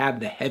quite have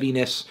the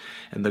heaviness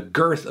and the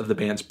girth of the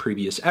band's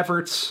previous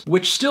efforts,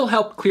 which still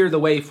helped clear the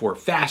way for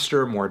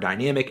faster, more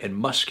dynamic, and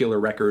muscular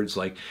records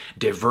like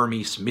De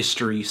Vermis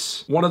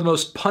Mysteries, one of the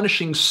most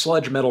punishing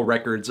sludge metal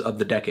records of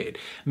the decade.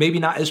 Maybe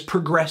not as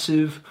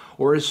progressive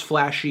or as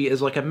flashy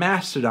as like a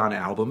Mastodon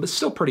album, but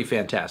still pretty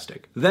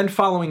fantastic. Then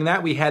following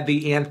that, we had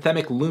the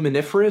anthemic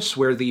Luminiferous,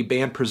 where the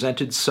band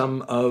presented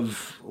some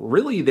of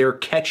really their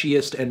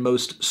catchiest and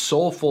most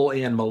soulful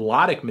and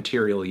melodic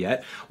material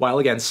yet, while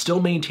again still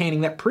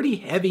maintaining that pretty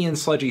heavy and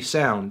sludgy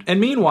sound. And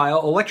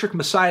meanwhile, Electric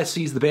Messiah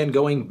sees the band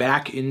going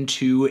back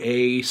into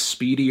a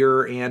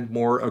speedier and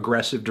more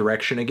aggressive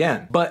direction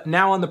again. But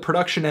now on the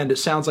production end, it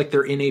sounds like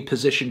they're in a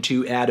position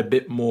to add a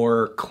bit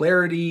more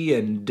clarity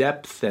and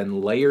depth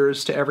and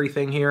layers to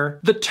everything here.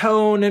 The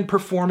tone and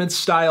performance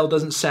style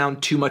doesn't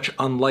sound too much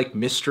unlike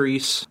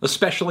Mysteries,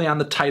 especially on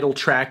the title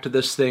track to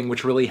this thing,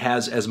 which really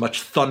has as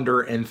much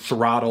thunder and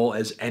throttle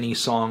as any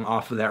song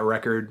off of that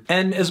record.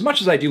 And as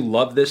much as I do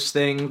love this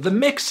thing, the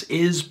mix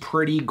is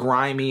pretty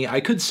grimy.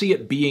 I could see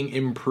it being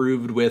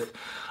improved with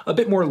a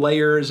bit more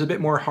layers, a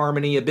bit more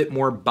harmony, a bit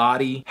more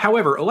body.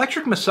 However,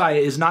 Electric Messiah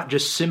is not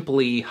just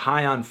simply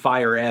High on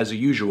Fire as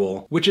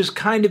usual, which is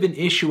kind of an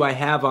issue I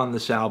have on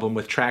this album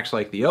with tracks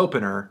like the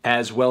opener,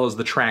 as well as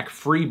the track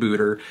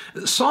Freebooter,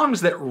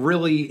 songs that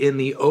really, in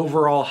the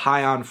overall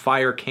High on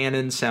Fire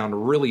canon,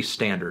 sound really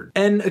standard.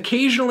 And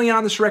occasionally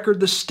on this record,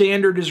 the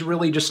standard is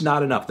really just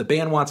not enough. The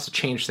band wants to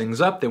change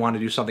things up, they want to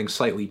do something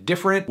slightly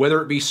different,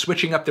 whether it be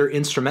switching up their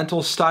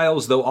instrumental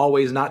styles, though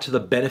always not to the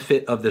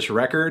benefit of this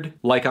record,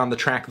 like on the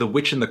track The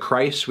Witch and the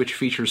Christ, which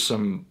features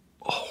some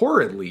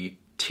horridly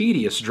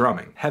tedious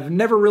drumming. Have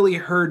never really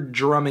heard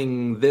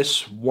drumming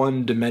this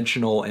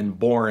one-dimensional and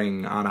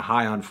boring on a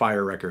High on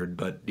Fire record,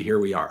 but here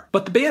we are.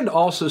 But the band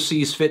also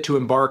sees fit to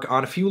embark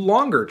on a few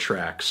longer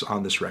tracks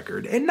on this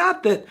record, and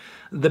not that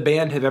the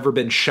band have ever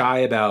been shy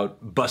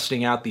about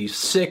busting out these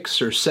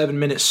 6 or 7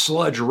 minute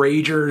sludge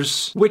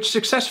ragers, which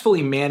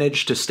successfully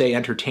managed to stay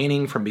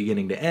entertaining from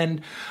beginning to end,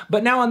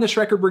 but now on this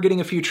record we're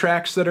getting a few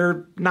tracks that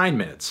are 9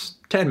 minutes.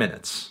 10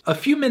 minutes. A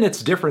few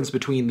minutes difference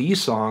between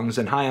these songs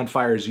and High on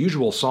Fire's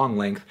usual song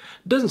length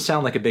doesn't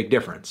sound like a big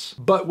difference.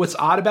 But what's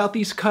odd about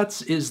these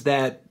cuts is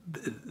that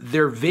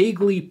they're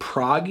vaguely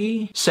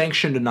proggy.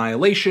 Sanctioned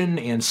Annihilation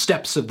and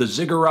Steps of the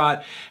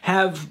Ziggurat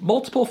have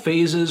multiple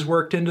phases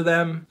worked into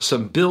them,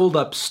 some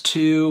build-ups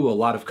too, a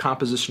lot of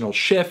compositional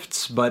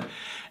shifts, but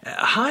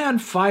High on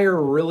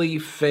Fire really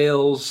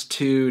fails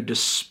to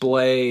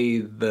display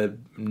the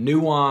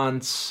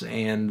nuance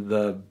and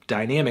the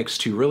dynamics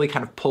to really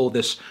kind of pull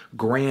this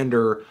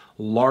grander,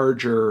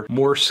 larger,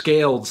 more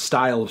scaled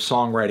style of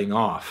songwriting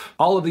off.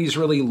 All of these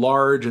really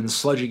large and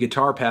sludgy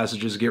guitar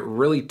passages get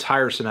really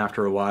tiresome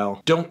after a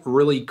while, don't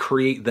really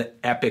create the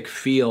epic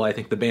feel I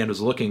think the band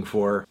was looking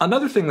for.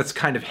 Another thing that's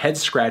kind of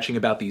head-scratching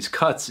about these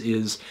cuts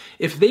is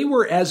if they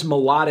were as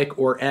melodic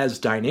or as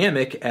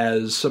dynamic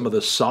as some of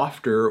the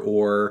softer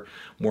or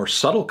more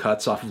subtle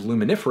cuts off of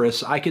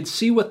Luminiferous, I could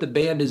see what the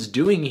band is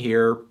doing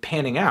here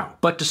panning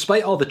out. But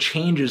despite all the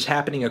changes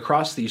happening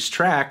across these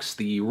tracks,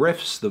 the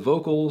riffs, the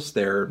vocals,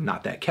 they're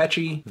not that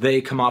catchy.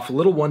 They come off a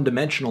little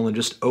one-dimensional and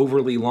just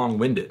overly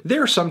long-winded.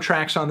 There are some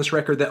tracks on this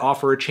record that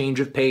offer a change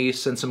of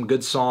pace and some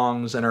good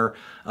songs and are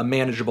a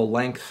manageable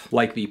length,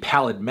 like the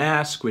Pallid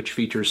Mask, which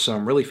features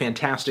some really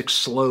fantastic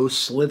slow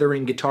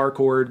slithering guitar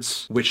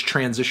chords, which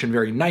transition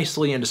very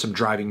nicely into some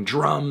driving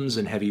drums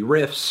and heavy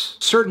riffs.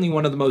 Certainly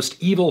one of the most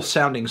evil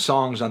sounding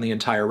songs on the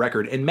entire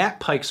record, and Matt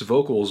Pike's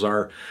vocals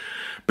are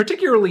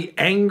particularly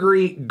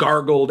angry,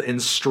 gargled,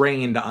 and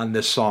strained on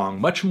this song,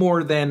 much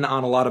more than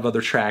on a lot of other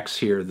tracks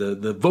here.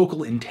 The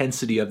vocal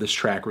intensity of this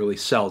track really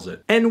sells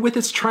it. And with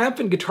its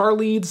triumphant guitar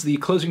leads, the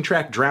closing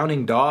track,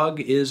 Drowning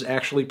Dog, is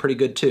actually pretty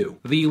good too.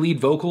 The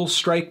lead vocals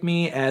strike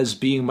me as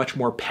being much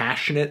more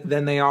passionate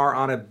than they are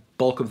on a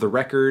bulk of the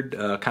record.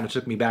 Kind of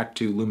took me back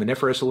to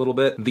Luminiferous a little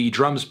bit. The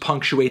drums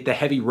punctuate the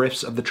heavy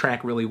riffs of the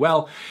track really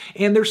well,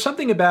 and there's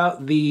something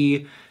about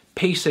the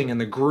pacing and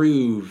the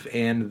groove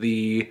and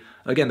the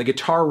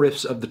guitar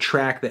riffs of the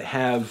track that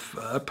have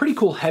a pretty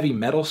cool heavy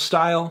metal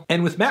style.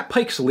 And with Matt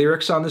Pike's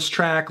lyrics on this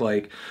track,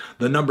 like,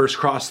 the numbers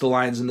cross the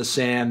lines in the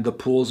sand, the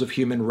pools of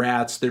human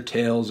rats, their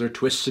tails are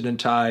twisted and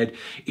tied,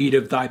 eat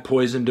of thy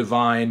poison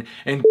divine,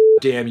 and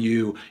damn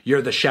you,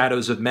 you're the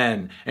shadows of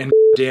men, and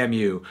damn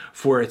you,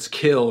 for it's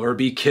kill or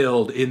be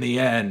killed in the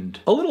end.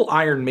 A little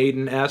Iron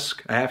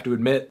Maiden-esque, I have to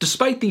admit.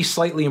 Despite the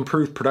slightly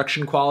improved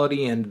production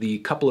quality and the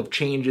couple of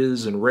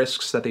changes and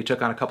risks that they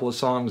took on a couple of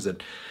songs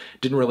that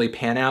didn't really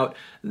pan out,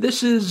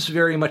 this is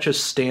very much a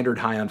standard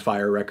High on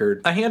Fire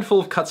record. A handful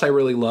of cuts I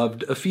really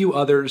loved, a few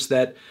others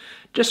that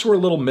just were a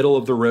little middle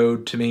of the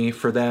road to me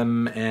for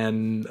them,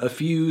 and a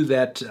few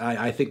that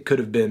I think could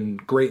have been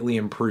greatly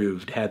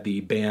improved had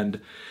the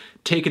band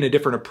taken a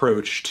different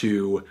approach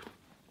to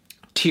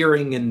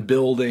tiering and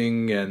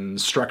building and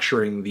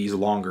structuring these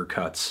longer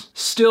cuts.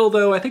 Still,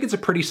 though, I think it's a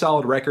pretty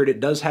solid record.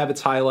 It does have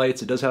its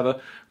highlights. It does have a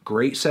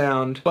great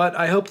sound, but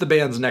I hope the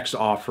band's next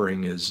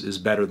offering is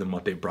better than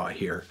what they brought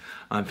here.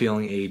 I'm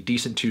feeling a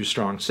decent 2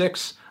 strong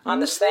 6 on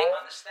this thing.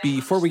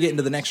 Before we get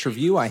into the next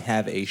review, I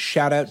have a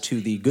shout out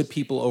to the good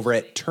people over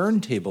at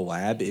Turntable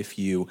Lab. If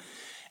you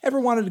ever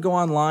wanted to go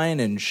online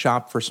and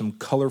shop for some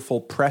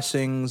colorful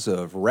pressings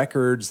of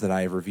records that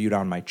I have reviewed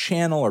on my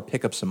channel, or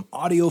pick up some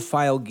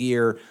audiophile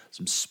gear,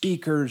 some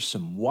speakers,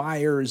 some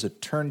wires, a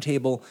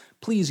turntable,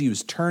 please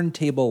use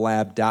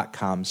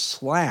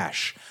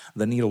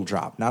turntablelab.com/The Needle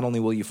Drop. Not only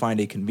will you find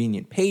a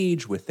convenient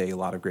page with a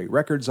lot of great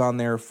records on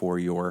there for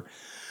your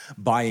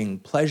buying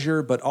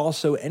pleasure, but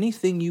also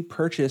anything you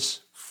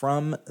purchase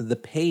from the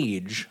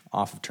page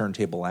off of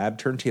Turntable Lab,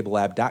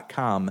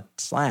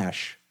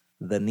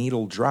 turntablelab.com/The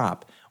Needle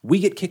Drop. We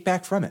get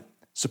kickback from it.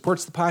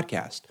 Supports the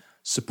podcast,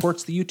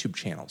 supports the YouTube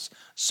channels,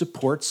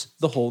 supports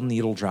the whole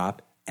Needle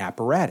Drop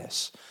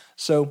apparatus.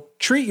 So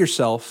treat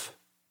yourself,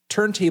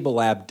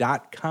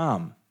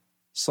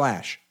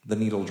 turntablelab.com/The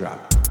Needle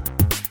Drop.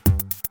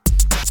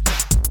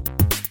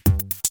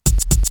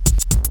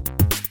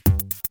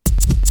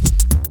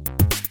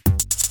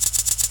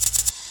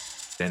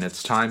 And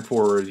it's time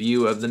for a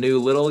review of the new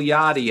Lil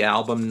Yachty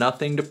album,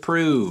 Nothing to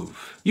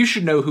Prove. You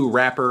should know who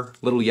rapper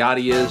Lil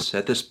Yachty is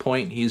at this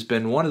point. He's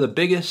been one of the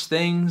biggest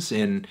things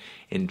in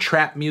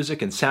trap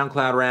music and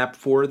SoundCloud rap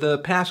for the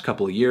past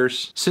couple of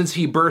years. Since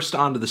he burst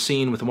onto the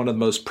scene with one of the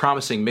most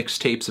promising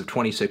mixtapes of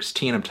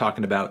 2016, I'm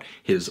talking about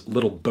his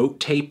Little Boat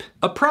Tape.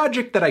 A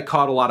project that I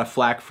caught a lot of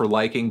flack for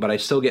liking, but I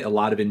still get a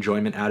lot of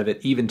enjoyment out of it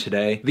even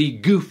today. The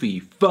goofy,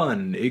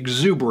 fun,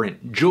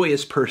 exuberant,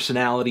 joyous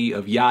personality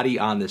of Yachty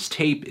on this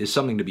tape is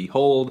something to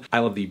behold. I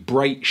love the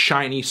bright,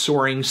 shiny,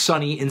 soaring,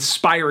 sunny,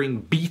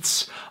 inspiring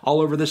beats all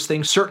over this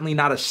thing. Certainly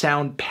not a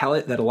sound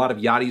palette that a lot of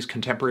Yachty's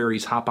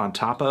contemporaries hop on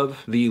top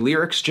of. The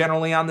lyrics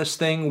generally on this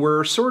thing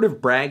were sort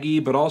of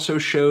braggy, but also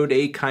showed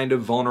a kind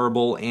of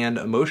vulnerable and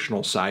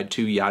emotional side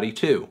to Yachty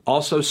too.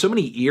 Also, so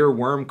many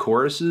earworm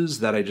choruses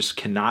that I just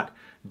cannot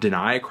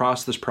deny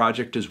across this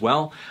project as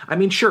well. I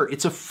mean, sure,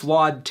 it's a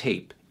flawed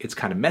tape. It's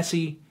kind of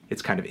messy.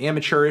 It's kind of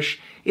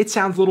amateurish. It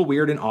sounds a little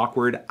weird and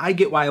awkward. I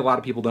get why a lot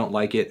of people don't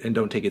like it and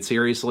don't take it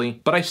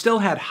seriously, but I still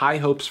had high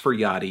hopes for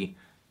Yachty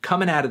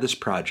coming out of this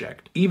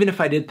project, even if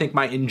I did think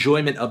my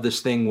enjoyment of this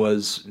thing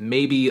was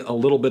maybe a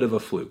little bit of a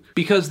fluke.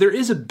 Because there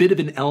is a bit of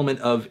an element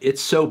of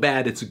it's so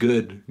bad it's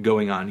good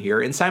going on here,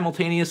 and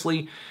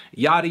simultaneously,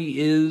 Yachty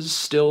is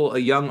still a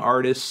young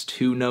artist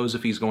who knows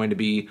if he's going to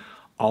be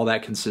all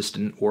that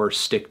consistent or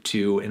stick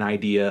to an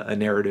idea, a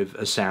narrative,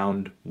 a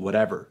sound,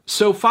 whatever.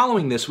 So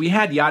following this, we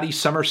had Yachty's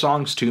Summer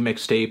Songs 2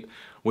 mixtape,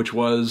 which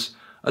was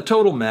a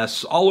total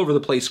mess, all over the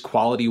place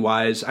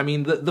quality-wise. I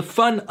mean, the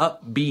fun,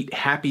 upbeat,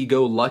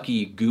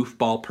 happy-go-lucky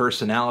goofball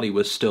personality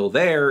was still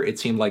there. It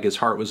seemed like his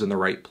heart was in the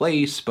right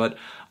place, but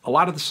a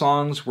lot of the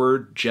songs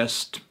were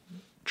just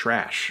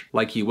trash.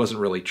 Like he wasn't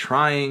really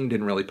trying,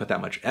 didn't really put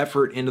that much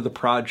effort into the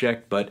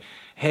project, but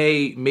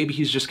hey, maybe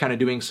he's just kind of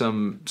doing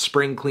some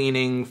spring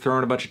cleaning,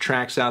 throwing a bunch of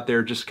tracks out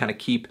there just to kind of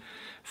keep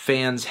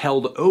fans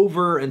held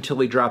over until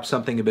he drops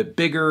something a bit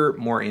bigger,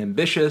 more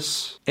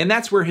ambitious. And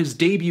that's where his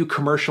debut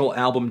commercial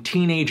album,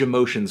 Teenage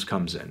Emotions,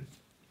 comes in.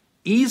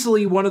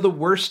 Easily one of the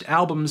worst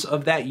albums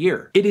of that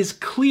year. It is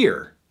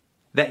clear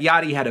that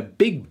Yachty had a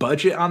big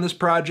budget on this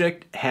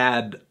project,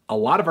 had a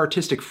lot of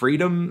artistic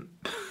freedom,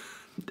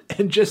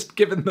 and just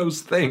given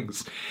those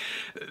things,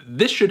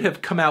 this should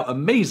have come out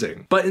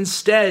amazing. But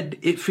instead,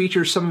 it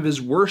features some of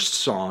his worst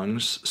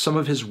songs, some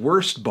of his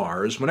worst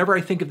bars. Whenever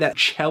I think of that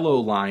cello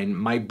line,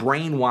 my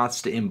brain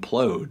wants to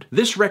implode.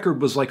 This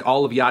record was like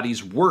all of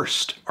Yachty's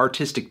worst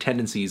artistic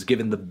tendencies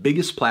given the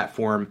biggest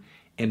platform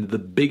and the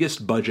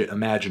biggest budget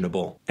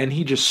imaginable. And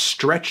he just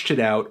stretched it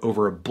out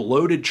over a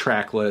bloated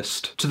track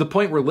list to the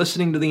point where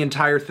listening to the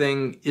entire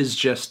thing is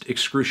just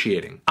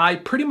excruciating. I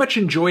pretty much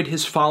enjoyed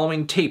his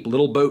following tape,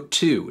 Little Boat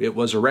 2. It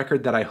was a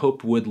record that I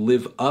hoped would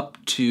live up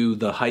to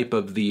the hype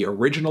of the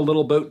original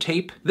Little Boat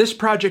tape. This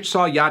project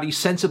saw Yachty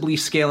sensibly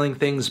scaling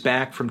things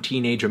back from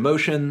Teenage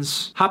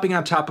Emotions, hopping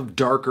on top of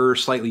darker,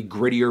 slightly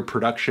grittier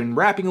production,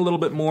 rapping a little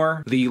bit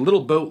more. The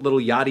Little Boat,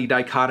 Lil Yachty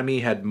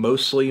dichotomy had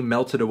mostly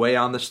melted away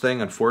on this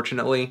thing,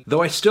 unfortunately.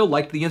 Though I still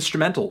liked the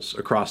instrumentals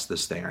across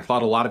this thing. I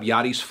thought a lot of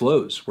Yachty's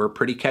flows were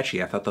pretty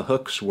catchy. I thought the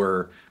hooks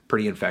were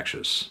pretty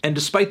infectious. And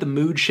despite the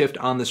mood shift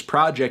on this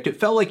project, it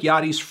felt like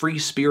Yachty's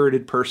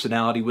free-spirited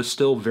personality was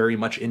still very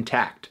much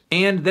intact.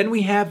 And then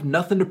we have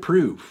Nothing to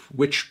Prove,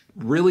 which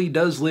really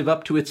does live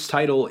up to its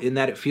title in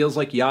that it feels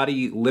like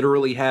Yachty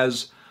literally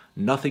has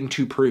nothing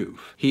to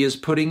prove. He is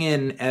putting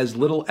in as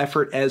little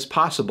effort as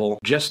possible,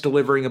 just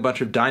delivering a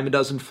bunch of dime a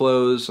dozen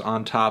flows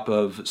on top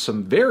of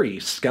some very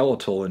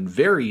skeletal and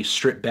very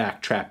stripped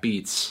back trap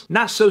beats.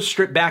 Not so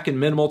stripped back and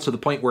minimal to the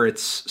point where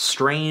it's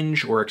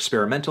strange or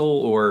experimental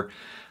or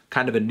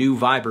kind of a new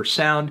vibe or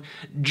sound,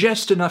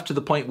 just enough to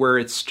the point where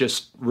it's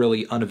just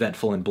really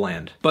uneventful and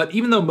bland. But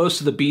even though most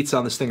of the beats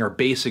on this thing are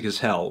basic as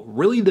hell,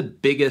 really the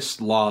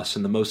biggest loss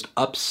and the most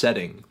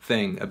upsetting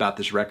thing about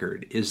this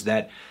record is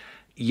that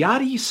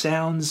Yachty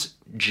sounds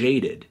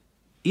jaded,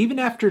 even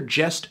after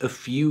just a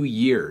few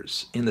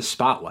years in the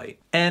spotlight.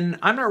 And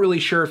I'm not really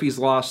sure if he's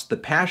lost the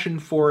passion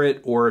for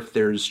it or if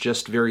there's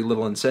just very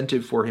little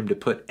incentive for him to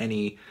put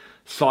any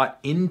thought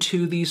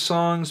into these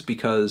songs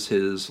because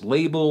his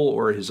label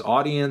or his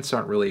audience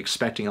aren't really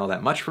expecting all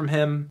that much from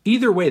him.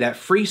 Either way, that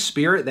free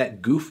spirit,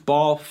 that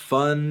goofball,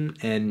 fun,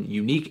 and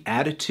unique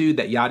attitude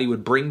that Yachty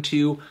would bring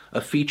to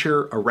a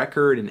feature, a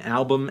record, an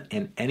album,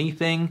 and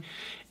anything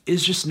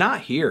is just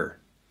not here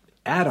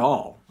at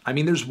all. I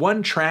mean, there's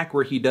one track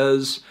where he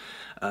does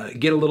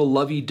get a little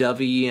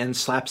lovey-dovey and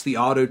slaps the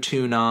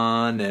auto-tune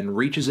on and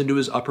reaches into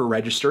his upper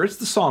register. It's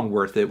the song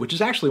Worth It, which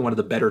is actually one of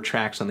the better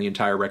tracks on the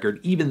entire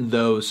record, even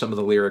though some of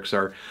the lyrics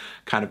are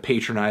kind of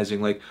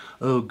patronizing, like,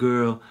 oh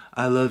girl,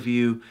 I love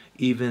you,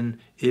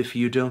 even if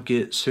you don't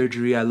get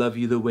surgery, I love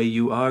you the way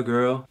you are,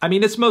 girl. I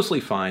mean, it's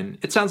mostly fine.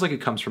 It sounds like it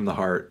comes from the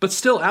heart. But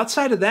still,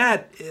 outside of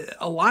that,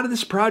 a lot of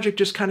this project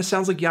just kind of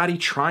sounds like Yachty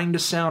trying to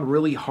sound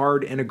really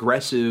hard and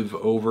aggressive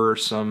over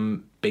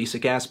some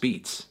basic-ass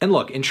beats. And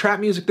look, in trap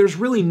music, there's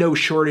really no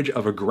shortage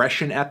of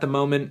aggression at the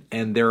moment,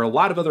 and there are a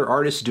lot of other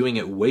artists doing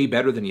it way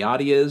better than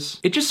Yachty is.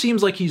 It just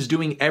seems like he's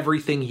doing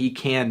everything he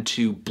can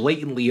to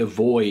blatantly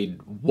avoid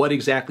what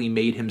exactly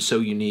made him so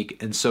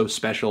unique and so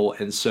special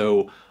and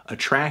so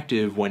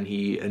attractive when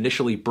he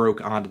initially broke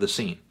onto the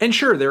scene. And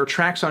sure, there are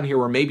tracks on here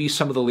where maybe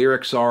some of the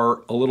lyrics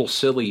are a little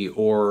silly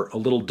or a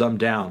little dumbed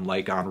down,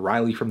 like on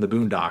Riley from the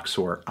Boondocks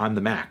or I'm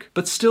the Mac.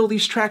 But still,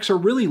 these tracks are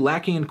really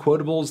lacking in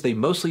quotables. They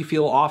mostly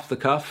feel off the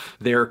cuff.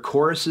 Their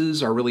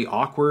choruses are really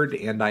awkward,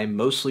 and I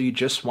mostly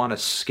just want to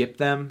skip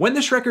them. When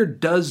this record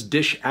does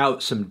dish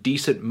out some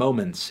decent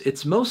moments,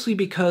 it's mostly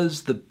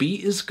because the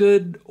beat is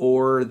good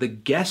or the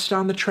guest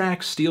on the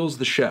track steals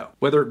the show.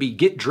 Whether it be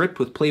Get Dripped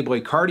with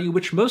Playboi Carti,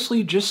 which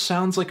mostly just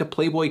sounds like a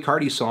Playboi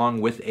Carti song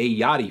with a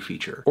Yachty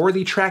feature, or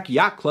the track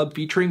Yacht Club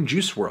featuring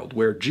Juice WRLD,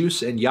 where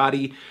Juice and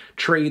Yachty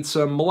trade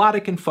some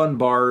melodic and fun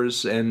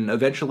bars and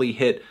eventually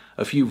hit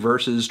a few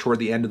verses toward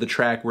the end of the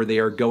track where they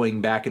are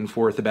going back and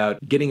forth about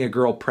getting a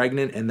girl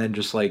pregnant and then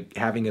just like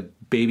having a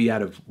baby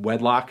out of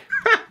wedlock.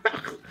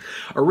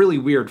 A really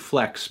weird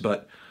flex,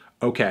 but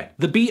okay.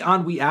 The beat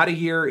on We Outta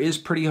Here is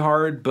pretty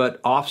hard, but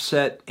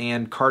Offset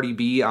and Cardi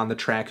B on the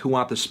track Who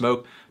Want the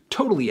Smoke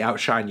totally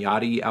outshine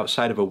Yachty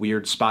outside of a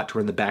weird spot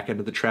toward the back end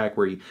of the track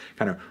where he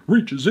kind of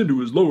reaches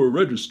into his lower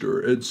register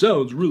and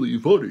sounds really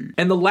funny.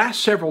 And the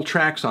last several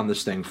tracks on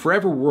this thing,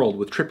 Forever World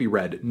with Trippie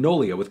Redd,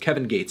 Nolia with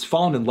Kevin Gates,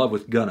 Fallen in Love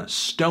with Gunna,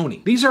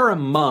 Stoney. These are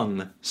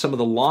among some of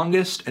the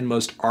longest and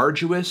most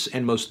arduous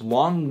and most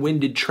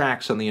long-winded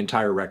tracks on the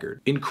entire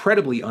record.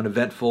 Incredibly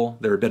uneventful.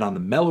 They're a bit on the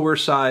mellower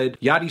side.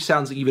 Yachty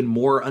sounds even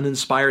more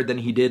uninspired than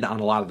he did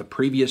on a lot of the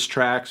previous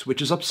tracks,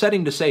 which is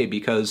upsetting to say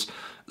because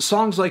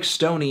songs like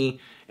Stoney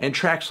and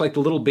tracks like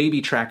the Little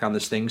Baby track on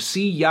this thing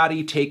see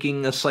Yachty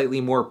taking a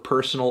slightly more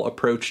personal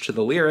approach to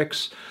the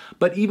lyrics,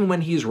 but even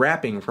when he's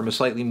rapping from a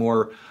slightly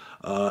more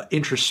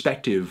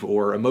introspective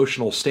or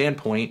emotional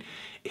standpoint,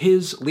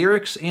 his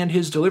lyrics and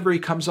his delivery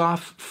comes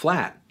off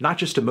flat, not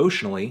just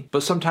emotionally,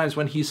 but sometimes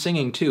when he's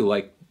singing too,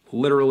 like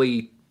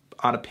literally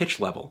on a pitch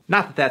level.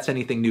 Not that that's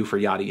anything new for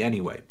Yachty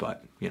anyway,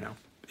 but, you know.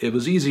 It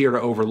was easier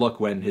to overlook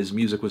when his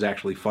music was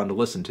actually fun to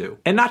listen to.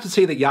 And not to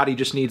say that Yachty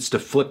just needs to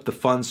flip the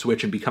fun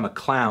switch and become a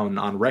clown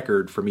on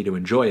record for me to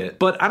enjoy it,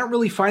 but I don't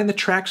really find the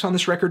tracks on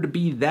this record to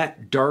be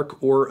that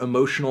dark or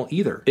emotional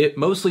either. It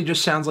mostly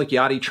just sounds like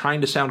Yachty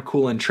trying to sound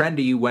cool and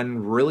trendy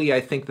when really I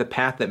think the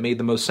path that made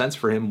the most sense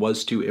for him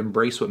was to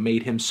embrace what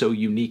made him so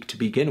unique to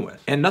begin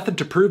with. And Nothing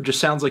to Prove just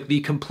sounds like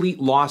the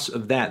complete loss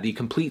of that, the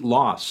complete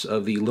loss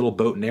of the Little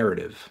Boat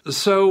narrative.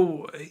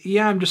 So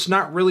yeah, I'm just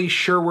not really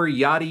sure where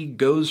Yachty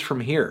goes from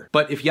here.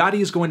 But if Yachty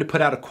is going to put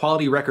out a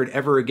quality record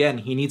ever again,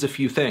 he needs a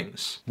few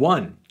things.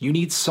 One, you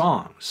need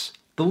songs.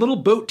 The Little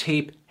Boat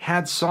tape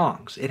had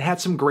songs. It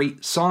had some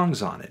great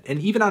songs on it. And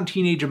even on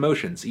Teenage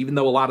Emotions, even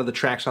though a lot of the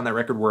tracks on that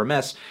record were a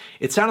mess,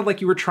 it sounded like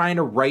you were trying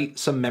to write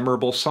some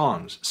memorable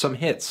songs, some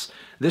hits.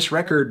 This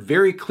record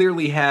very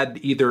clearly had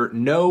either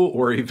no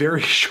or a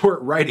very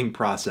short writing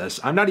process.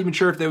 I'm not even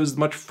sure if there was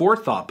much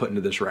forethought put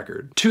into this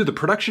record. 2, the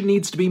production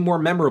needs to be more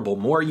memorable,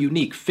 more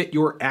unique, fit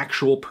your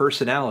actual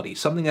personality,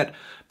 something that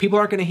people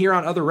aren't going to hear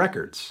on other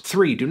records.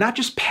 3, do not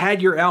just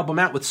pad your album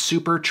out with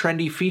super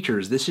trendy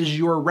features. This is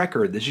your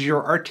record. This is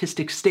your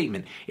artistic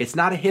statement. It's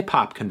not a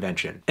hip-hop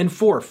convention. And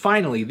 4,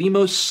 finally, the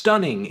most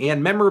stunning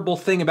and memorable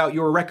thing about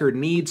your record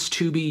needs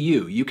to be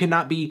you. You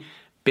cannot be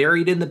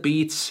buried in the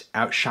beats,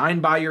 outshined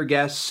by your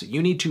guests.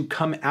 You need to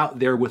come out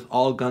there with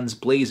all guns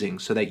blazing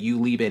so that you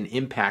leave an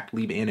impact,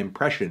 leave an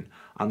impression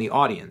on the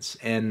audience.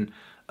 And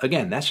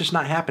again, that's just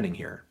not happening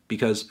here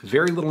because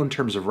very little in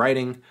terms of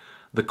writing.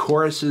 The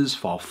choruses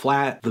fall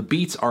flat, the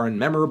beats are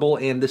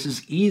unmemorable, and this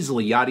is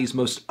easily Yachty's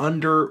most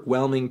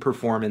underwhelming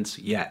performance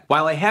yet.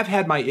 While I have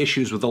had my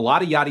issues with a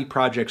lot of Yachty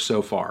projects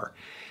so far,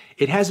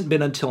 it hasn't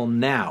been until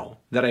now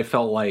that I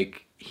felt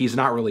like he's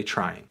not really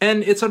trying.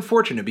 And it's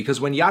unfortunate because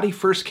when Yachty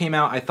first came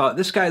out, I thought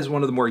this guy is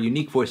one of the more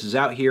unique voices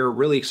out here,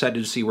 really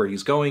excited to see where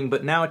he's going,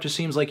 but now it just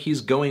seems like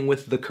he's going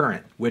with the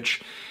current, which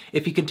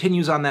if he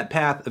continues on that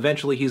path,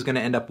 eventually he's going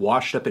to end up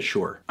washed up at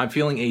shore. I'm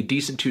feeling a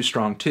decent too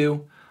strong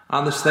 2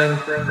 on this thing.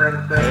 Hey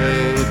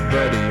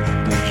buddy,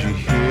 did you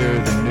hear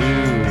the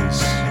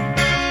news?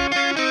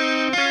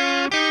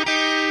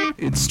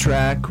 It's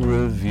track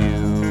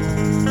reviews.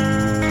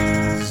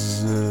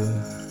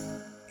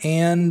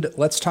 And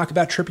let's talk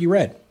about Trippie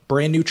Redd.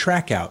 Brand new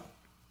track out.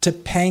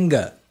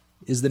 Topanga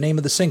is the name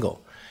of the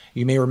single.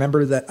 You may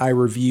remember that I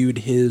reviewed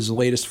his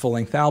latest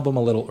full-length album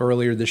a little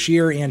earlier this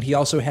year, and he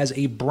also has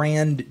a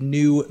brand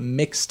new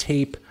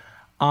mixtape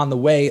on the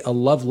way, A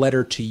Love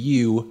Letter to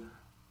You,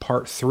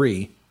 Part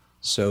 3.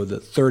 So the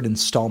third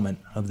installment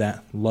of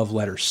that Love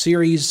Letter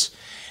series.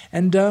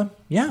 And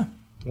yeah,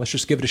 let's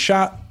just give it a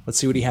shot. Let's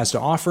see what he has to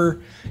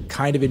offer.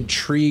 Kind of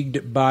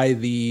intrigued by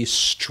the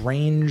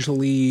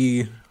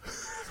strangely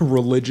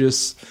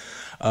religious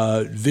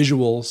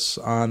visuals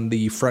on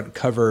the front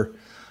cover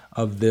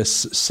of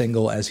this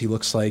single, as he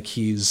looks like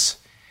he's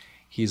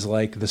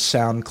like the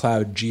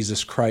SoundCloud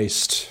Jesus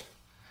Christ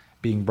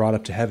being brought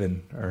up to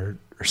heaven or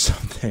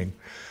something.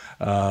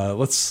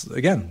 Let's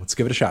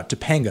give it a shot.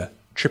 Topanga,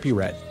 Trippie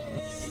Redd.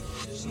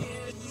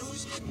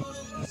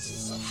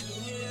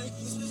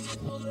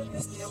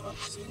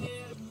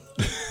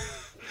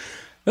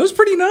 That was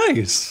pretty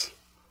nice.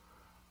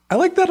 I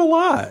like that a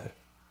lot.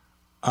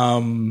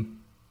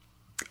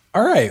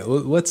 All right,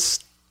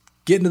 let's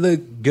get into the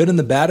good and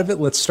the bad of it.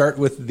 Let's start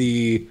with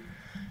the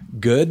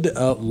good.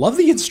 Love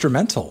the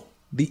instrumental.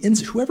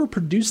 Whoever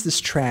produced this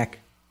track,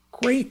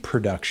 great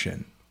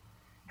production.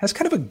 Has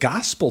kind of a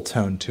gospel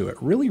tone to it.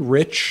 Really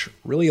rich,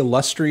 really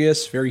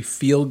illustrious, very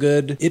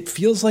feel-good. It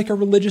feels like a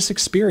religious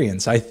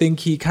experience. I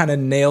think he kind of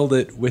nailed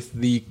it with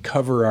the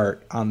cover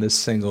art on this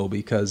single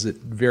because it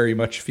very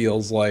much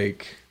feels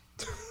like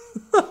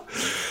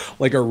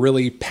like a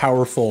really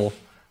powerful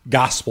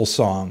gospel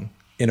song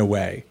in a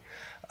way.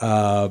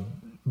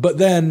 But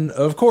then,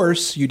 of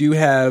course, you do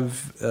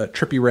have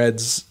Trippie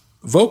Redd's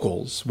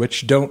vocals,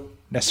 which don't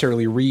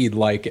necessarily read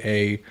like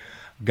a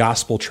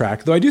gospel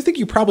track, though I do think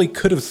you probably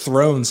could have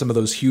thrown some of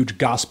those huge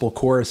gospel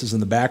choruses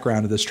in the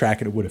background of this track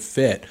and it would have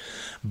fit.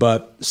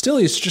 But still,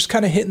 he's just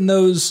kind of hitting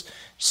those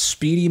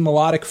speedy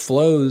melodic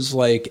flows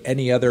like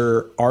any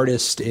other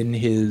artist in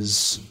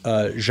his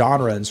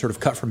genre and sort of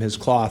cut from his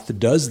cloth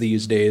does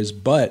these days,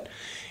 but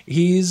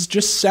he's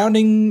just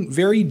sounding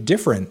very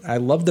different. I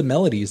love the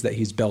melodies that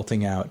he's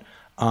belting out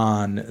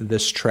on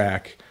this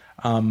track.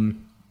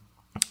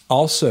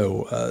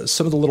 Also,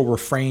 some of the little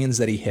refrains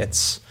that he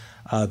hits,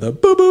 the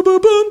boom, boom,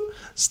 boom, boom,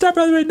 stop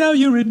right now,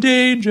 you're in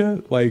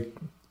danger. Like,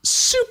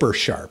 super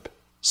sharp,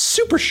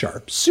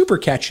 super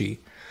catchy.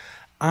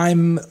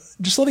 I'm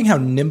just loving how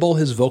nimble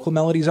his vocal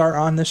melodies are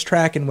on this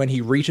track. And when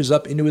he reaches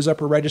up into his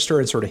upper register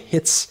and sort of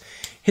hits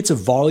a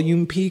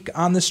volume peak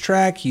on this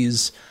track,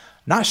 he's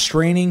not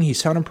straining.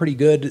 He's sounding pretty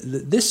good.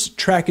 This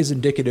track is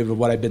indicative of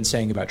what I've been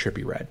saying about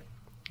Trippie Redd.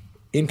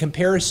 In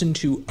comparison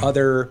to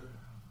other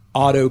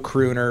auto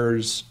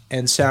crooners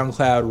and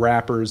SoundCloud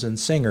rappers and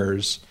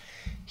singers,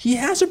 he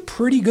has a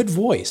pretty good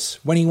voice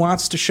when he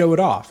wants to show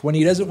it off, when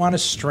he doesn't want to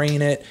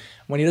strain it,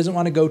 when he doesn't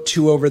want to go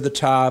too over the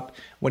top,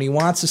 when he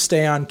wants to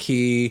stay on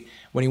key,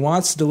 when he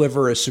wants to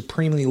deliver a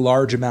supremely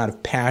large amount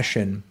of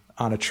passion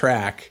on a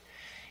track.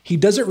 He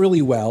does it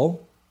really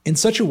well in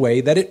such a way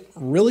that it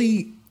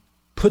really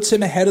puts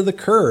him ahead of the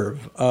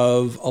curve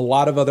of a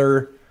lot of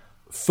other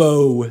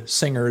faux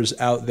singers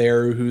out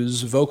there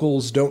whose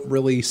vocals don't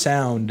really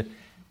sound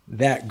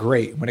that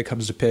great when it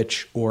comes to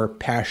pitch or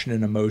passion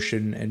and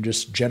emotion and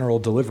just general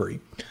delivery.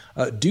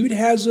 Dude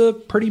has a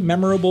pretty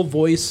memorable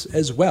voice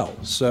as well.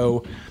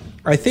 So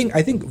I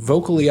think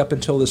vocally up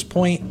until this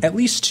point, at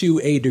least to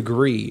a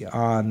degree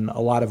on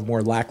a lot of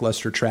more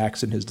lackluster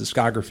tracks in his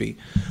discography,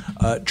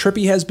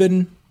 Trippie has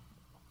been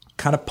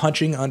kind of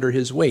punching under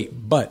his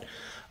weight. But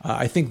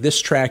I think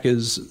this track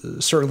is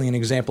certainly an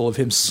example of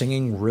him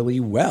singing really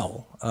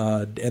well.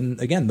 And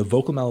again, the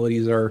vocal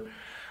melodies are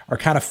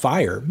kind of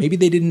fire. Maybe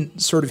they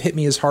didn't sort of hit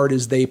me as hard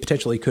as they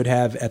potentially could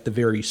have at the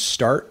very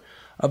start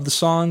of the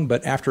song,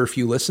 but after a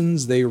few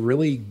listens, they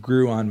really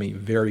grew on me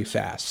very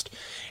fast.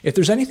 If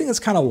there's anything that's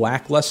kind of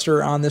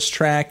lackluster on this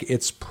track,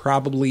 it's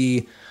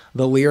probably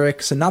the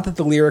lyrics. And not that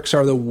the lyrics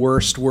are the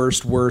worst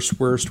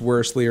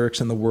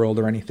lyrics in the world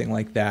or anything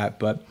like that,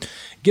 but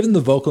given the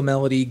vocal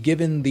melody,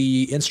 given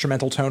the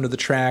instrumental tone of the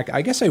track,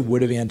 I guess I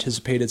would have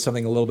anticipated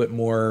something a little bit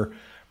more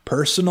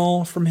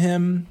personal from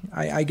him,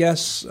 I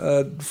guess,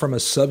 from a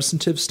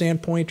substantive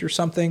standpoint or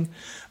something.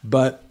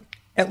 But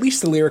at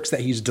least the lyrics that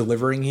he's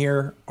delivering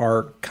here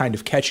are kind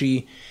of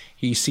catchy.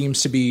 He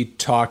seems to be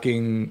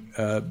talking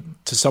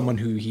to someone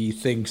who he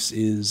thinks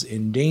is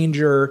in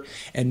danger,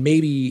 and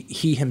maybe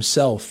he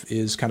himself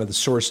is kind of the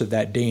source of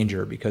that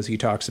danger, because he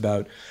talks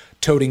about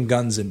toting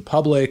guns in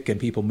public and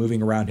people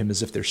moving around him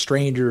as if they're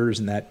strangers,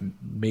 and that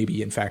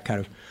maybe in fact kind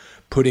of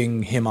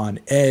putting him on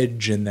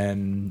edge, and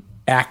then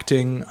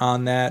acting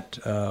on that,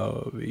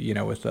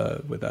 with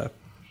a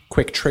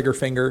quick trigger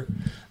finger.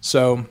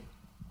 So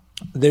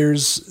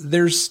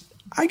there's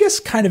I guess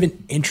kind of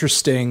an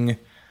interesting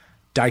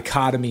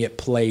dichotomy at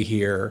play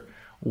here,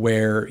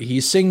 where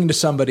he's singing to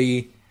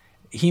somebody.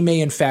 He may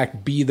in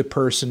fact be the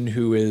person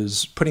who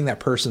is putting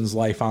that person's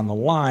life on the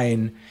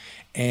line,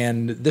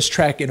 and this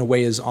track in a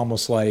way is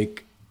almost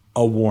like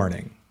a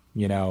warning.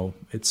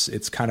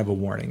 It's kind of a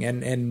warning,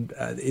 and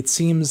it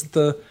seems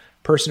the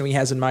person who he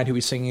has in mind, who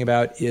he's singing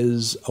about,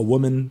 is a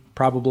woman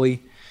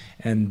probably,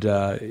 and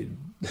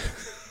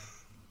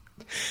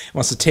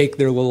wants to take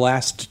their little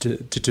ass to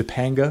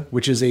Topanga,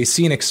 which is a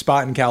scenic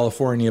spot in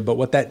California. But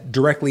what that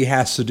directly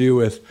has to do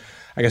with,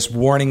 I guess,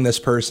 warning this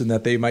person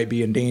that they might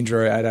be in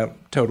danger, I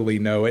don't totally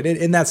know.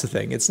 And that's the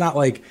thing. It's not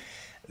like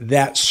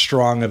that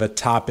strong of a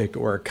topic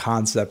or a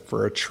concept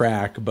for a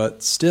track,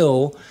 but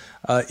still,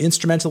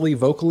 instrumentally,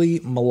 vocally,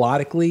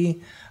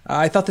 melodically,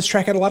 I thought this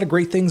track had a lot of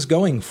great things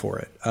going for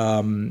it.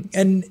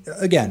 And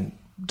again,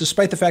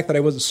 despite the fact that I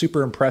wasn't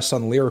super impressed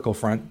on the lyrical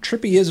front,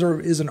 Trippie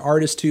is an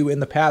artist who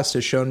in the past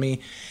has shown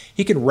me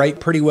he can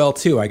write pretty well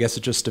too. I guess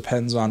it just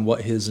depends on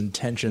what his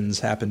intentions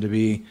happen to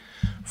be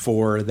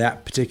for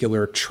that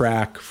particular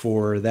track,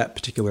 for that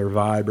particular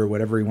vibe, or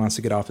whatever he wants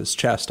to get off his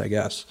chest, I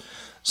guess.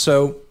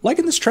 So,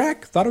 liking this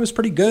track, thought it was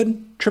pretty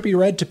good. Trippie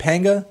Redd,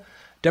 Topanga,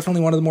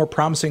 definitely one of the more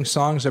promising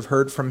songs I've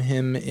heard from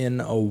him in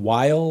a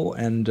while.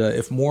 And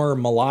if more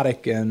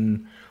melodic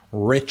and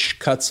rich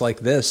cuts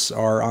like this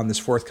are on this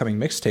forthcoming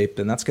mixtape,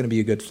 then that's going to be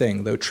a good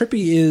thing. Though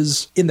Trippie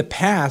is, in the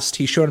past,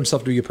 he showed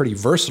himself to be a pretty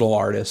versatile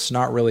artist,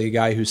 not really a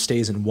guy who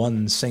stays in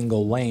one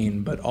single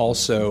lane, but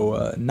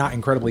also not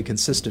incredibly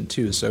consistent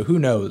too. So who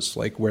knows,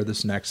 like, where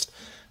this next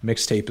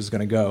mixtape is going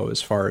to go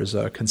as far as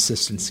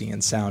consistency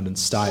and sound and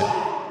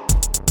style.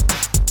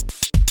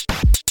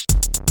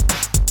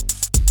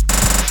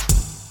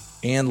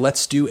 And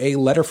let's do a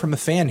letter from a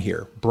fan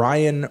here.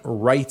 Brian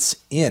writes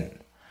in: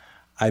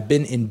 I've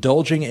been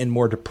indulging in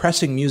more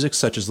depressing music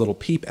such as Little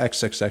Peep,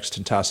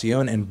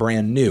 XXXTentacion, and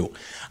Brand New.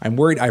 I'm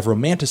worried I've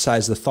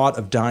romanticized the thought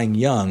of dying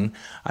young.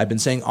 I've been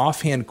saying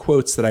offhand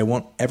quotes that I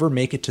won't ever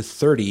make it to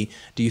 30.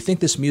 Do you think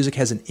this music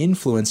has an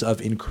influence of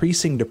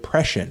increasing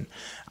depression?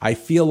 I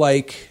feel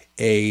like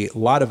a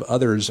lot of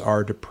others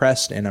are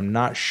depressed, and I'm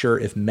not sure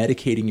if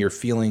medicating your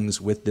feelings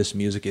with this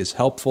music is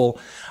helpful.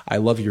 I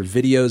love your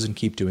videos and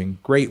keep doing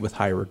great. With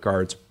high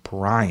regards,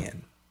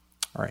 Brian.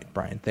 All right,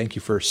 Brian, thank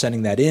you for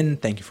sending that in.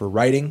 Thank you for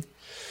writing.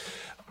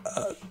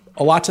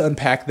 A lot to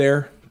unpack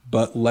there,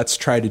 but let's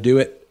try to do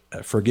it.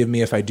 Forgive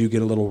me if I do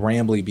get a little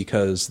rambly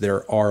because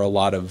there are a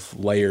lot of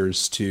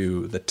layers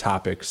to the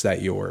topics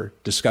that you're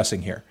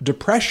discussing here.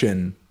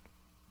 Depression,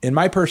 in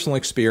my personal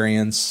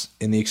experience,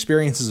 in the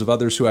experiences of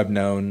others who I've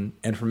known,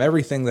 and from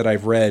everything that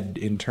I've read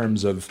in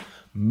terms of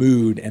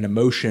mood and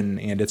emotion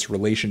and its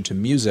relation to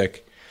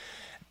music,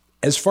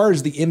 as far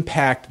as the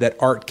impact that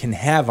art can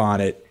have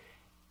on it,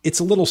 it's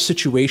a little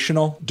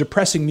situational.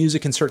 Depressing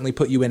music can certainly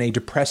put you in a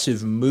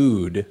depressive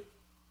mood.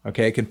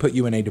 Okay, it can put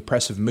you in a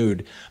depressive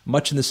mood,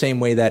 much in the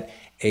same way that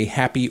a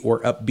happy or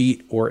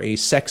upbeat or a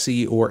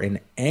sexy or an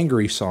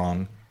angry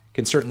song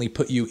can certainly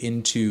put you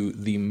into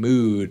the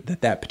mood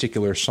that that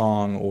particular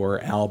song or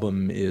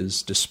album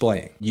is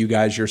displaying. You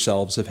guys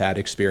yourselves have had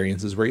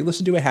experiences where you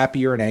listen to a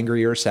happy or an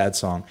angry or a sad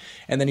song,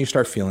 and then you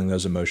start feeling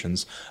those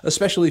emotions,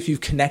 especially if you've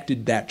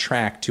connected that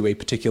track to a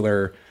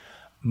particular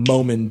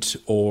moment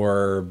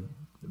or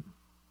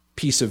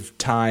piece of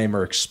time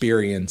or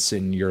experience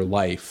in your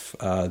life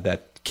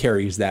that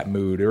carries that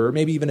mood, or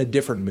maybe even a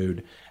different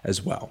mood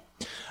as well.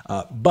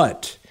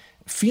 But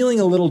feeling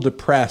a little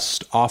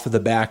depressed off of the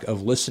back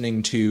of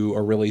listening to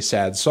a really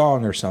sad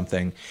song or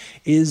something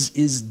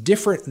is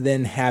different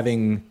than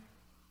having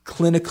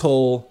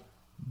clinical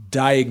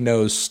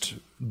diagnosed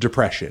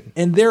depression.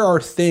 And there are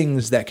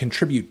things that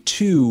contribute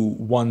to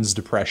one's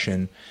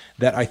depression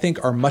that I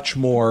think are much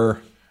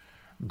more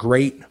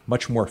great,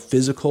 much more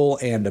physical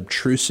and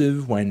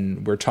obtrusive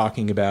when we're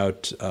talking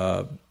about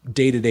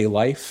day-to-day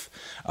life,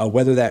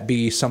 whether that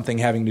be something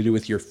having to do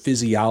with your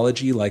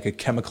physiology, like a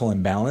chemical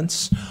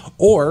imbalance,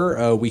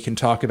 or we can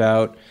talk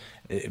about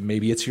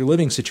maybe it's your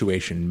living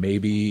situation.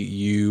 Maybe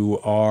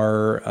you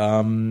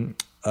are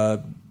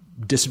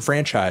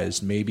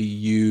disenfranchised. Maybe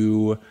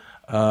you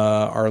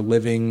are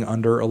living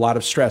under a lot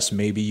of stress.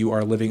 Maybe you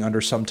are living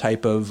under some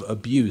type of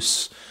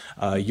abuse.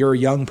 You're a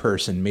young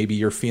person. Maybe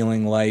you're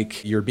feeling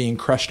like you're being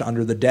crushed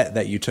under the debt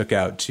that you took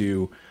out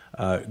to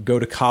go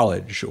to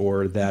college,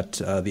 or that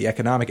the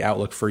economic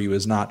outlook for you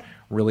is not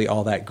really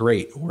all that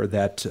great, or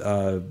that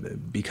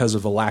because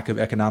of a lack of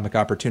economic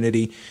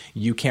opportunity,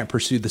 you can't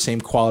pursue the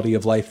same quality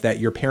of life that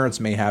your parents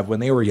may have when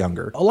they were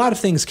younger. A lot of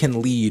things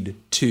can lead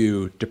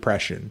to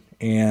depression.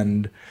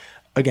 And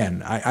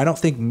again, I don't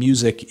think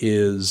music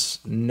is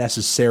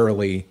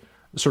necessarily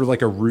sort of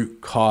like a root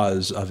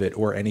cause of it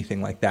or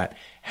anything like that.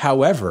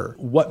 However,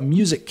 what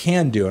music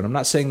can do, and I'm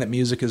not saying that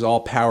music is all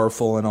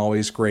powerful and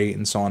always great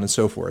and so on and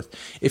so forth.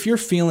 If you're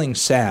feeling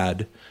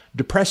sad,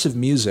 depressive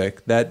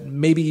music that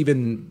maybe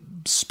even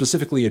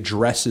specifically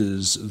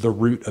addresses the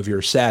root of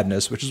your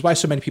sadness, which is why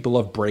so many people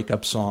love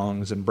breakup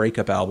songs and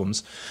breakup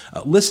albums.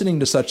 Listening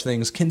to such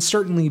things can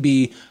certainly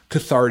be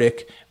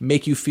cathartic,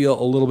 make you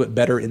feel a little bit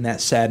better in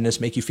that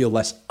sadness, make you feel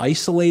less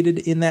isolated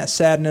in that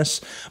sadness.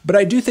 But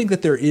I do think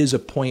that there is a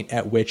point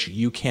at which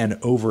you can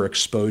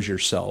overexpose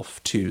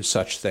yourself to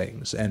such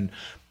things and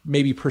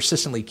maybe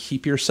persistently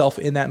keep yourself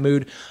in that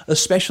mood,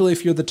 especially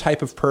if you're the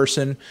type of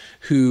person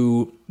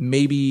who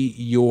maybe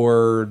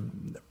your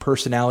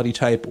personality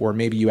type, or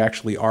maybe you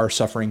actually are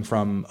suffering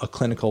from a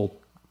clinical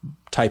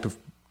type of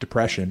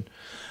depression,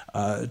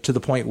 to the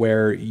point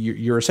where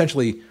you're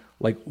essentially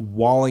like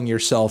walling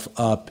yourself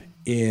up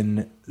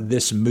in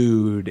this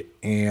mood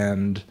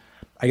and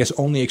I guess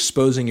only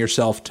exposing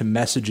yourself to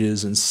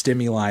messages and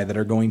stimuli that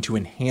are going to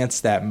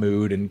enhance that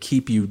mood and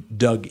keep you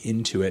dug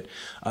into it.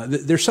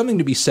 There's something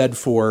to be said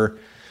for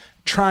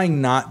trying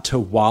not to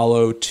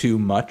wallow too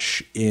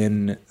much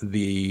in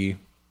the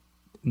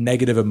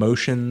negative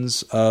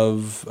emotions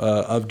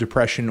of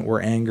depression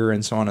or anger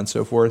and so on and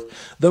so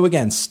forth. Though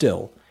again,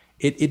 still,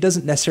 it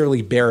doesn't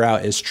necessarily bear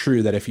out as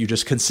true that if you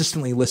just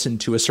consistently listen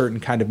to a certain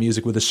kind of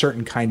music with a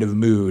certain kind of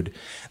mood,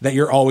 that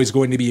you're always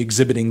going to be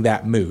exhibiting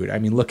that mood. I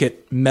mean, look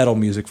at metal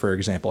music, for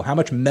example. How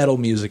much metal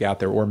music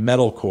out there, or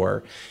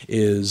metalcore,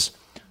 is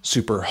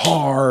super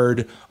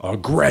hard,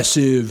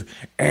 aggressive,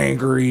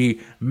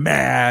 angry,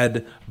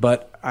 mad.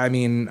 But I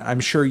mean, I'm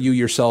sure you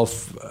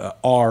yourself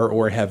are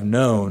or have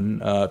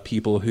known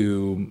people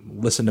who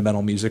listen to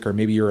metal music, or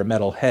maybe you're a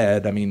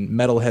metalhead. I mean,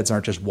 metalheads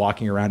aren't just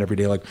walking around every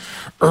day like,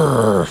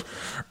 I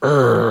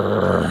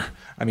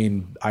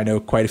mean, I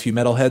know quite a few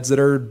metalheads that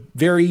are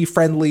very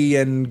friendly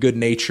and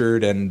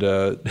good-natured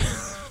and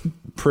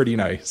pretty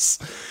nice.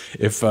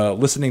 If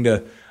listening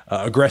to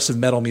aggressive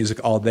metal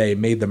music all day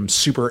made them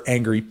super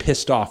angry,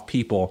 pissed off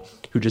people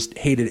who just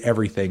hated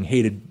everything,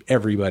 hated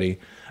everybody,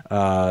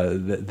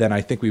 then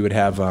I think we would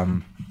have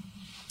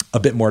a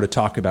bit more to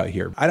talk about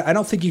here. I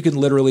don't think you can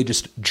literally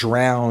just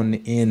drown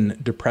in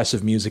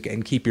depressive music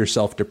and keep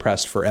yourself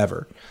depressed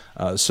forever.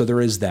 So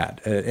there is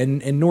that,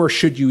 and nor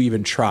should you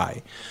even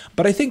try.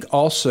 But I think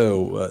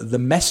also the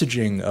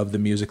messaging of the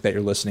music that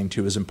you're listening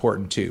to is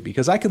important too,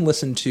 because I can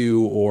listen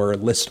to or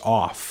list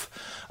off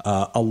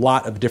a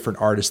lot of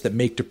different artists that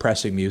make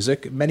depressing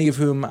music, many of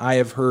whom I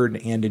have heard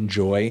and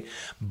enjoy,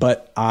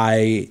 but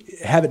I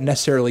haven't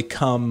necessarily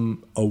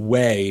come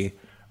away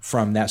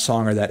from that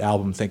song or that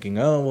album thinking,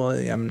 oh, well,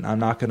 I'm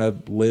not going to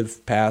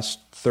live past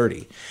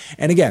 30.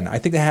 And again, I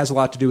think that has a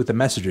lot to do with the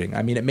messaging.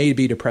 I mean, it may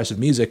be depressive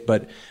music,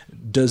 but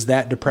does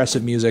that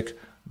depressive music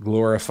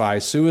glorify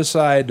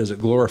suicide? Does it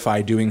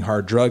glorify doing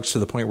hard drugs to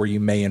the point where you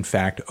may in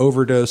fact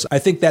overdose? I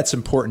think that's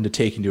important to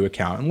take into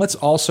account. And let's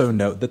also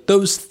note that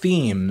those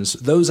themes,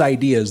 those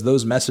ideas,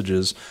 those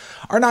messages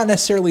are not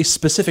necessarily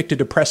specific to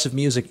depressive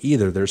music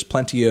either. There's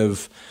plenty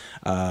of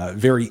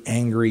very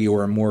angry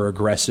or more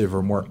aggressive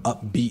or more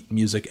upbeat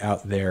music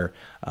out there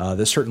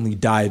that certainly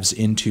dives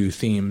into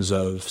themes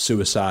of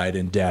suicide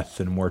and death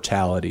and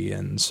mortality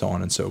and so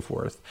on and so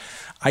forth.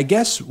 I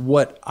guess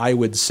what I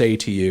would say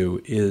to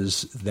you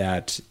is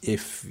that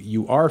if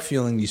you are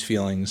feeling these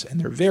feelings and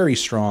they're very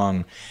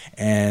strong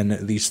and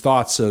these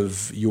thoughts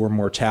of your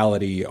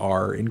mortality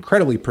are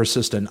incredibly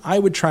persistent, I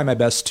would try my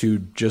best to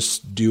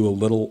just do a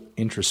little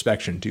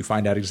introspection to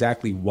find out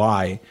exactly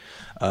why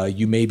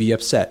you may be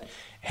upset.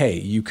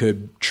 Hey, you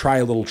could try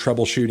a little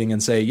troubleshooting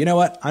and say, you know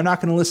what, I'm not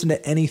going to listen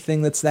to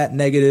anything that's that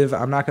negative.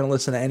 I'm not going to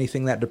listen to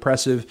anything that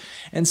depressive,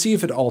 and see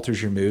if it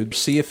alters your mood.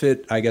 See if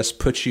it, I guess,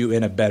 puts you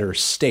in a better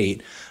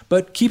state.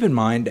 But keep in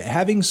mind,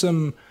 having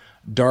some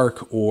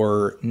dark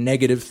or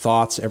negative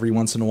thoughts every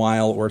once in a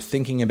while, or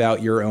thinking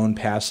about your own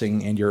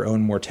passing and your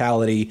own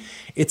mortality,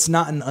 it's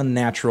not an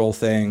unnatural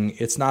thing.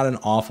 It's not an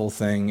awful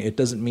thing. It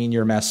doesn't mean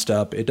you're messed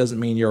up. It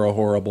doesn't mean you're a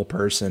horrible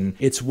person.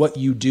 It's what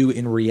you do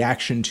in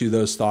reaction to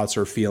those thoughts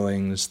or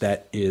feelings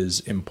that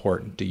is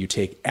important. Do you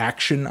take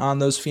action on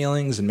those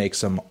feelings and make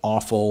some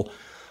awful,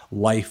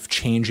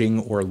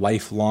 life-changing or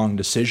lifelong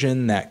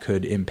decision that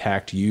could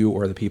impact you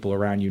or the people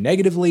around you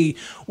negatively?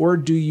 Or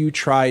do you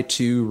try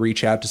to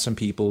reach out to some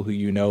people who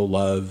you know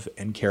love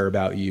and care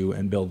about you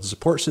and build a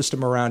support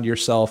system around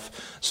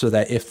yourself so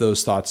that if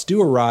those thoughts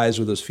do arise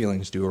or those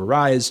feelings do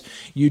arise,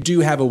 you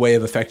do have a way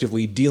of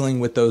effectively dealing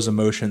with those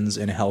emotions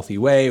in a healthy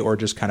way, or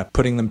just kind of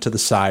putting them to the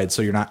side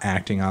so you're not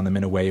acting on them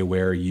in a way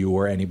where you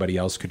or anybody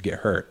else could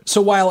get hurt.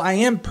 So while I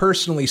am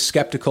personally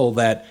skeptical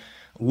that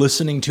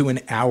listening to an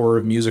hour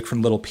of music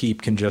from Lil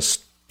Peep can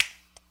just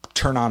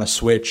turn on a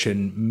switch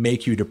and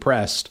make you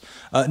depressed,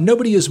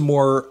 nobody is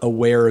more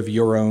aware of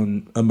your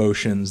own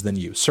emotions than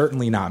you,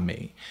 certainly not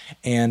me.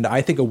 And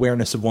I think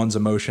awareness of one's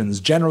emotions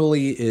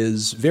generally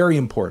is very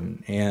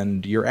important,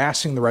 and you're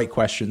asking the right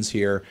questions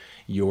here.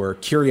 Your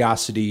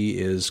curiosity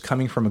is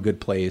coming from a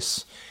good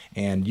place,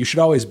 and you should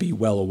always be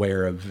well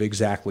aware of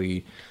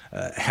exactly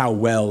how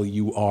well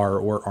you are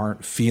or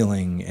aren't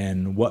feeling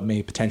and what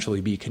may potentially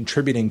be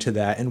contributing to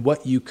that, and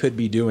what you could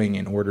be doing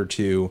in order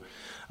to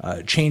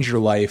change your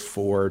life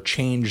or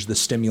change the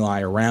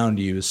stimuli around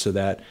you so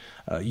that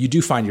you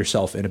do find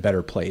yourself in a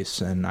better place.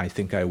 And I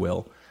think I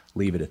will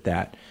leave it at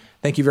that.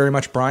 Thank you very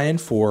much, Brian,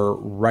 for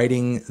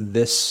writing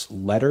this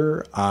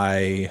letter.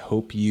 I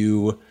hope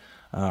you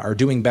are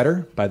doing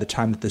better by the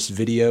time that this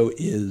video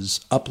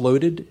is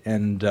uploaded.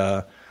 And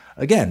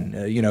again,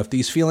 if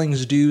these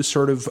feelings do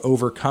sort of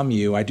overcome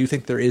you, I do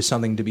think there is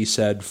something to be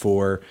said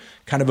for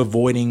kind of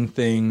avoiding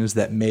things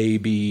that may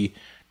be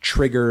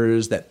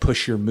triggers that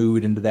push your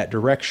mood into that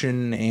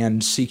direction,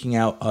 and seeking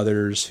out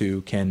others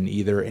who can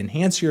either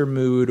enhance your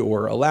mood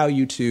or allow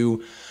you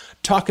to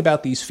talk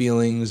about these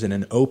feelings in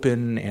an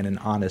open and an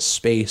honest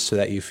space so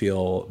that you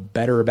feel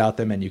better about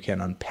them and you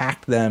can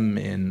unpack them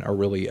in a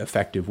really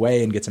effective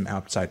way and get some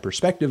outside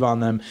perspective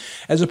on them,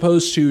 as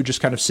opposed to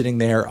just kind of sitting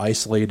there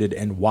isolated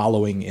and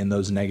wallowing in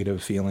those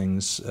negative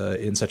feelings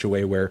in such a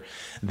way where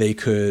they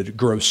could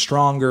grow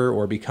stronger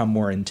or become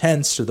more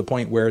intense to the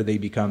point where they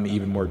become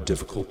even more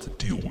difficult to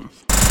deal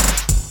with.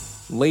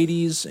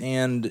 Ladies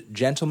and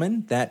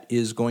gentlemen, that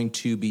is going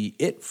to be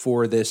it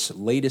for this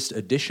latest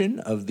edition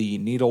of the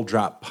Needle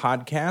Drop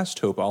podcast.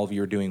 Hope all of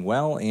you are doing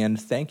well, and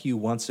thank you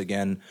once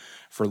again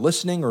for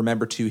listening.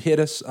 Remember to hit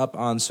us up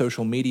on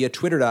social media,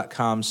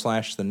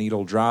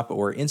 twitter.com/theneedledrop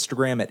or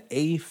Instagram at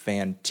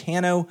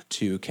 @afantano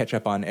to catch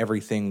up on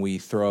everything we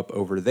throw up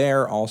over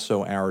there.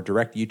 Also, our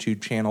direct YouTube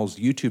channels,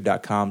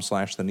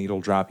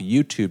 youtube.com/theneedledrop,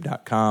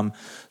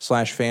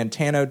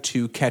 youtube.com/fantano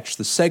to catch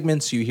the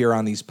segments you hear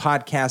on these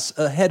podcasts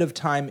ahead of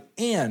time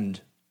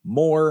and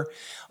more.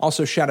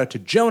 Also, shout out to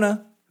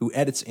Jonah, who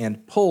edits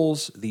and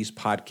pulls these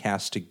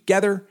podcasts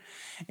together.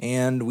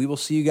 And we will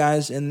see you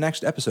guys in the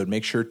next episode.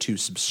 Make sure to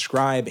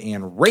subscribe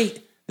and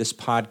rate this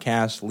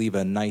podcast. Leave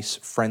a nice,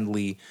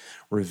 friendly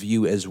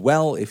review as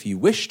well if you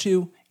wish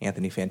to.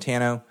 Anthony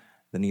Fantano,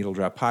 the Needle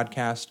Drop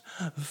Podcast,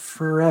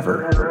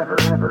 forever.